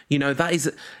 That is,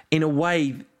 in a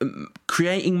way,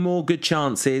 creating more good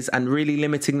chances and really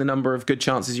limiting the number of good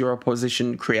chances your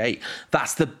opposition create.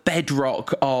 That's the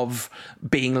bedrock of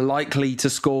being likely to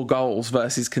score goals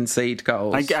versus concede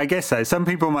goals. I guess so. Some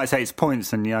people might say it's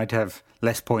points, and United have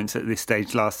less points at this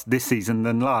stage this season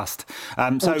than last.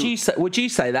 Would you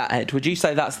say that, Ed? Would you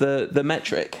say that's the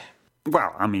metric?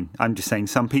 Well, I mean, I'm just saying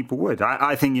some people would.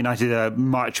 I think United are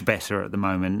much better at the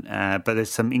moment, but there's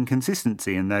some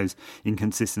inconsistency, and those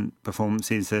inconsistent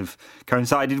performances have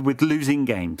coincided with losing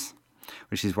games,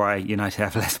 which is why United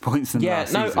have less points than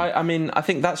last season. I mean, I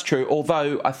think that's true,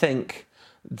 although I think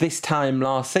this time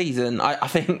last season, I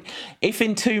think if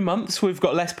in 2 months we've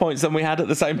got less points than we had at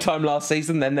the same time last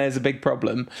season, then there's a big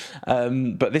problem.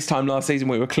 But this time last season,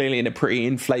 we were clearly in a pretty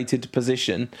inflated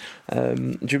position. Do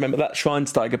you remember that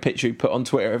Schweinsteiger picture he put on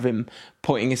Twitter of him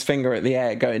pointing his finger at the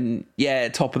air, going, "Yeah,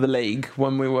 top of the league,"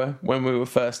 when we were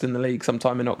first in the league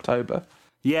sometime in October?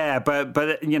 Yeah, but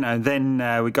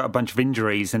then we got a bunch of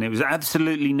injuries, and it was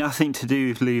absolutely nothing to do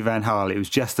with Louis van Gaal. It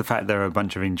was just the fact there were a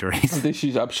bunch of injuries. This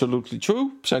is absolutely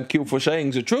true. Thank you for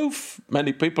saying the truth.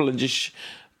 Many people in this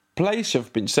place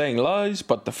have been saying lies,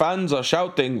 but the fans are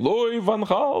shouting, Louis van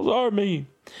Gaal's army.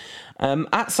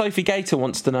 At Sophie Gator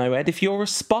wants to know, Ed, if you're a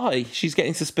spy. She's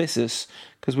getting suspicious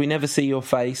because we never see your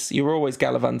face. You're always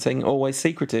gallivanting, always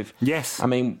secretive. Yes. I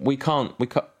mean, we can't.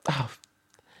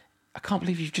 I can't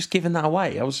believe you've just given that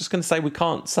away. I was just going to say we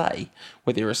can't say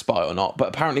whether you're a spy or not, but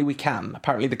apparently we can.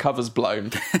 Apparently the cover's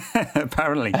blown.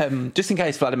 Apparently. Just in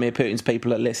case Vladimir Putin's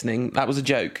people are listening, that was a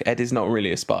joke. Ed is not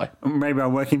really a spy. Maybe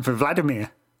I'm working for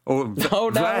Vladimir. Or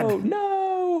Vlad.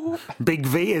 No. Big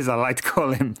V, as I like to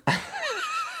call him.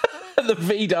 The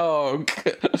V-Dog.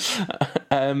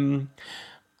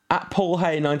 At Paul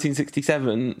Hay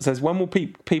 1967 says, when will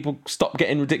people stop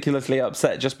getting ridiculously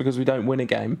upset just because we don't win a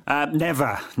game?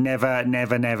 Never,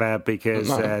 because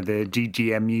the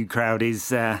GGMU crowd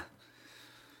is out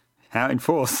in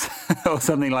force or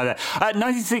something like that.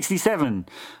 1967,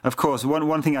 of course,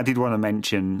 one thing I did want to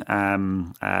mention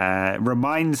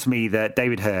reminds me that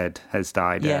David Hurd has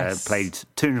died. Yes. Played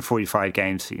 245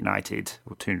 games for United,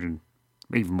 or 200.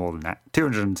 Even more than that,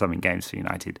 200 and something games for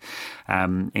United,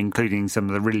 including some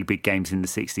of the really big games in the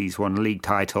 60s, won league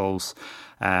titles,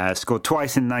 scored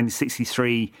twice in the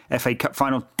 1963 FA Cup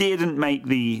final, didn't make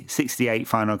the 68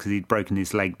 final because he'd broken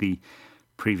his leg the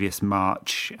previous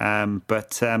March,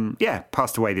 but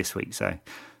passed away this week, so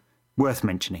worth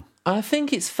mentioning. I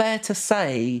think it's fair to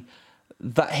say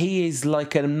that he is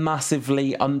like a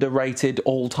massively underrated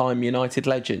all-time United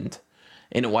legend.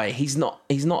 In a way, he's not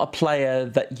a player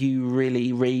that you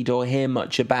really read or hear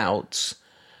much about,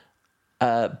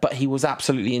 but he was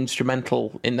absolutely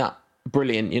instrumental in that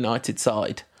brilliant United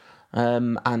side.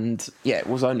 And yeah, it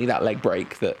was only that leg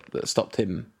break that stopped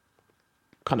him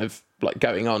kind of like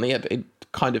going on. He had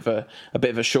kind of a bit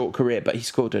of a short career, but he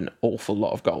scored an awful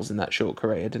lot of goals in that short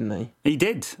career, didn't he? He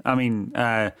did. I mean,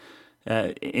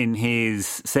 in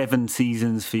his 7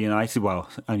 seasons for United, well,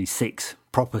 only 6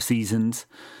 proper seasons,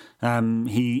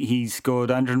 he scored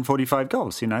 145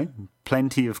 goals,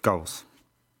 plenty of goals.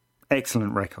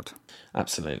 Excellent record.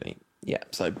 Absolutely. Yeah,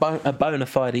 so a bona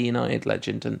fide United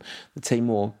legend, and the team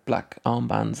wore black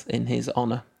armbands in his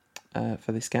honour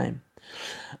for this game.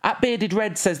 At Bearded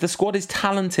Red says the squad is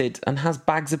talented and has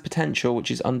bags of potential, which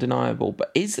is undeniable,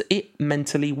 but is it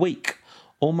mentally weak?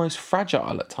 Almost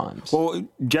fragile at times. Well,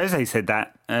 Jose said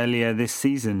that earlier this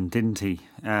season, didn't he?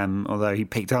 Although he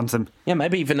picked on some... Yeah,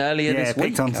 maybe even earlier this week. Yeah,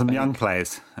 picked on some young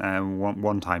players.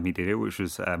 One time he did it, which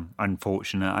was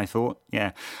unfortunate, I thought.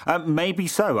 Yeah, maybe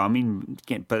so. I mean,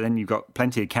 but then you've got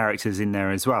plenty of characters in there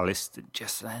as well. It's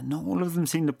just not all of them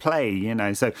seem to play,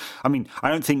 So, I mean, I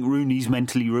don't think Rooney's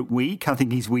mentally weak. I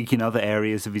think he's weak in other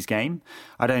areas of his game.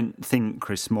 I don't think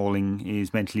Chris Smalling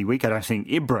is mentally weak. I don't think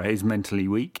Ibra is mentally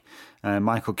weak.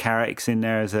 Michael Carrick's in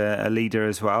there as a leader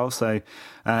as well. So,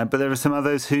 but there are some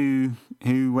others who,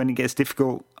 when it gets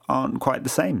difficult, aren't quite the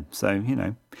same. So,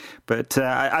 But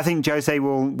I think Jose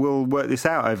will work this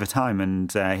out over time,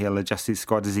 and he'll adjust his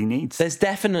squad as he needs. There's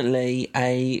definitely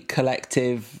a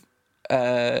collective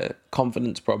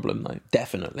confidence problem, though.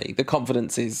 Definitely, the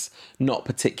confidence is not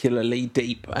particularly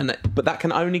deep, but that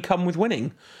can only come with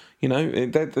winning.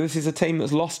 This is a team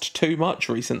that's lost too much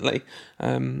recently,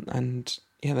 and.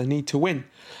 Yeah, they need to win.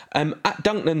 At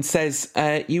Dunknan says,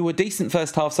 you were decent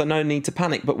first half, so no need to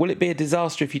panic, but will it be a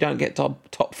disaster if you don't get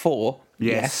top 4?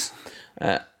 Yes.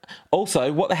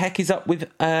 Also, what the heck is up with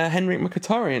Henrik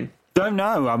Mkhitaryan? Don't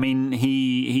know. I mean,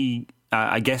 he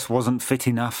I guess wasn't fit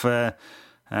enough for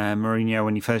Mourinho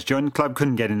when he first joined the club,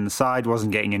 couldn't get in the side,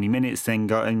 wasn't getting any minutes, then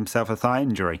got himself a thigh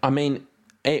injury. I mean...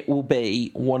 It will be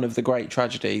one of the great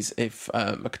tragedies if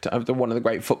one of the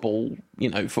great football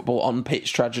on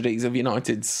pitch tragedies of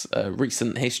United's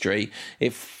recent history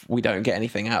if we don't get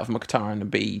anything out of Mkhitaryan, and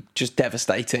be just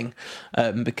devastating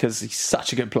because he's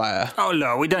such a good player. Oh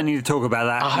no, we don't need to talk about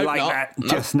that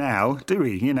just now, do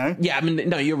we? Yeah, I mean,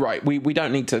 no, you're right. We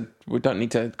don't need to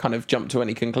kind of jump to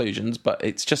any conclusions, but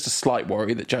it's just a slight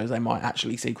worry that Jose might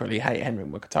actually secretly hate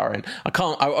Henrik Mkhitaryan.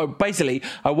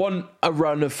 I want a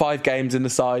run of 5 games in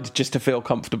the side just to feel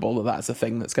comfortable that that's a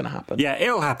thing that's going to happen. Yeah,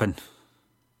 it'll happen,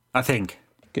 I think.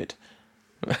 Good.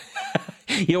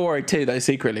 You're worried too, though,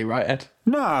 secretly, right, Ed?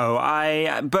 No,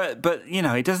 but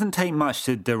it doesn't take much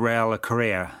to derail a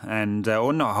career, and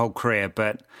or not a whole career,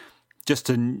 but just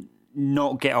to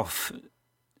not get off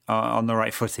on the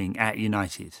right footing at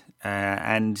United.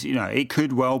 And it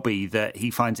could well be that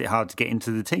he finds it hard to get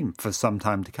into the team for some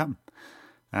time to come.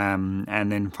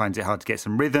 And then finds it hard to get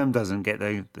some rhythm, doesn't get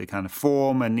the kind of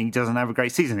form, and he doesn't have a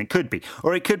great season. It could be.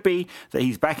 Or it could be that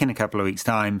he's back in a couple of weeks'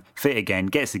 time, fit again,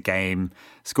 gets a game,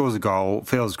 scores a goal,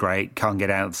 feels great, can't get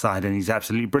outside, and he's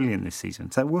absolutely brilliant this season.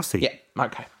 So we'll see. Yeah,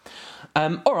 okay.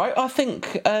 All right, I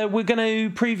think we're going to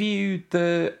preview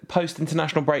the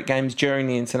post-international break games during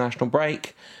the international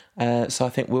break. So I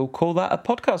think we'll call that a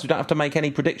podcast. We don't have to make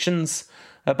any predictions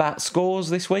about scores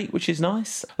this week, which is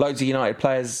nice. Loads of United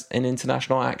players in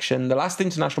international action. The last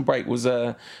international break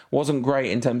wasn't great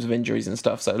in terms of injuries and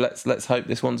stuff, so let's hope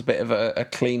this one's a bit of a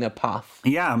cleaner path.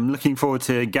 Yeah, I'm looking forward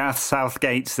to Gareth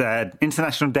Southgate's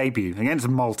international debut against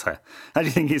Malta. How do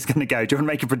you think it's going to go? Do you want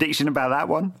to make a prediction about that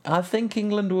one? I think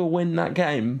England will win that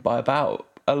game by about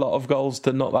a lot of goals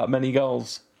to not that many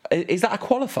goals. Is that a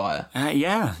qualifier?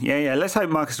 Yeah. Let's hope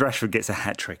Marcus Rashford gets a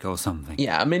hat-trick or something.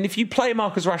 Yeah, I mean, if you play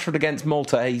Marcus Rashford against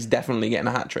Malta, he's definitely getting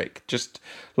a hat-trick. Just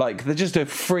a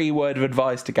free word of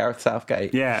advice to Gareth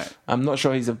Southgate. Yeah. I'm not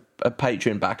sure he's a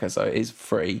Patreon backer, so it is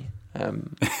free.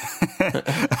 Wayne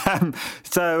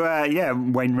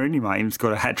Rooney might even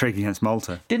score a hat-trick against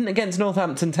Malta. Didn't against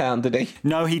Northampton Town, did he?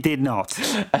 No, he did not.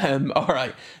 All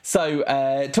right. So,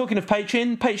 talking of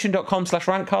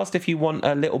patreon.com/rantcast if you want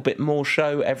a little bit more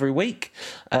show every week,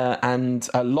 and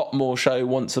a lot more show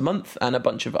once a month, and a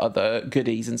bunch of other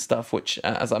goodies and stuff, which,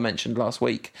 as I mentioned last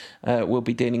week, we'll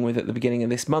be dealing with at the beginning of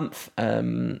this month.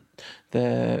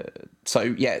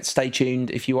 Stay tuned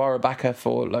if you are a backer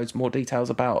for loads more details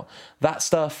about that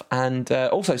stuff, and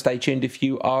also stay tuned if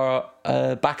you are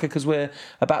a backer, because we're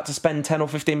about to spend 10 or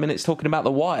 15 minutes talking about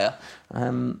The Wire,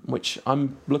 which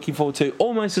I'm looking forward to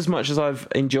almost as much as I've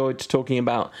enjoyed talking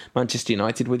about Manchester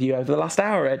United with you over the last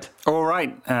hour, Ed. All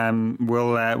right,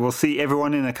 we'll see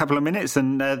everyone in a couple of minutes,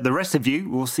 and the rest of you,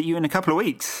 we'll see you in a couple of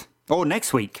weeks or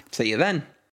next week. See you then.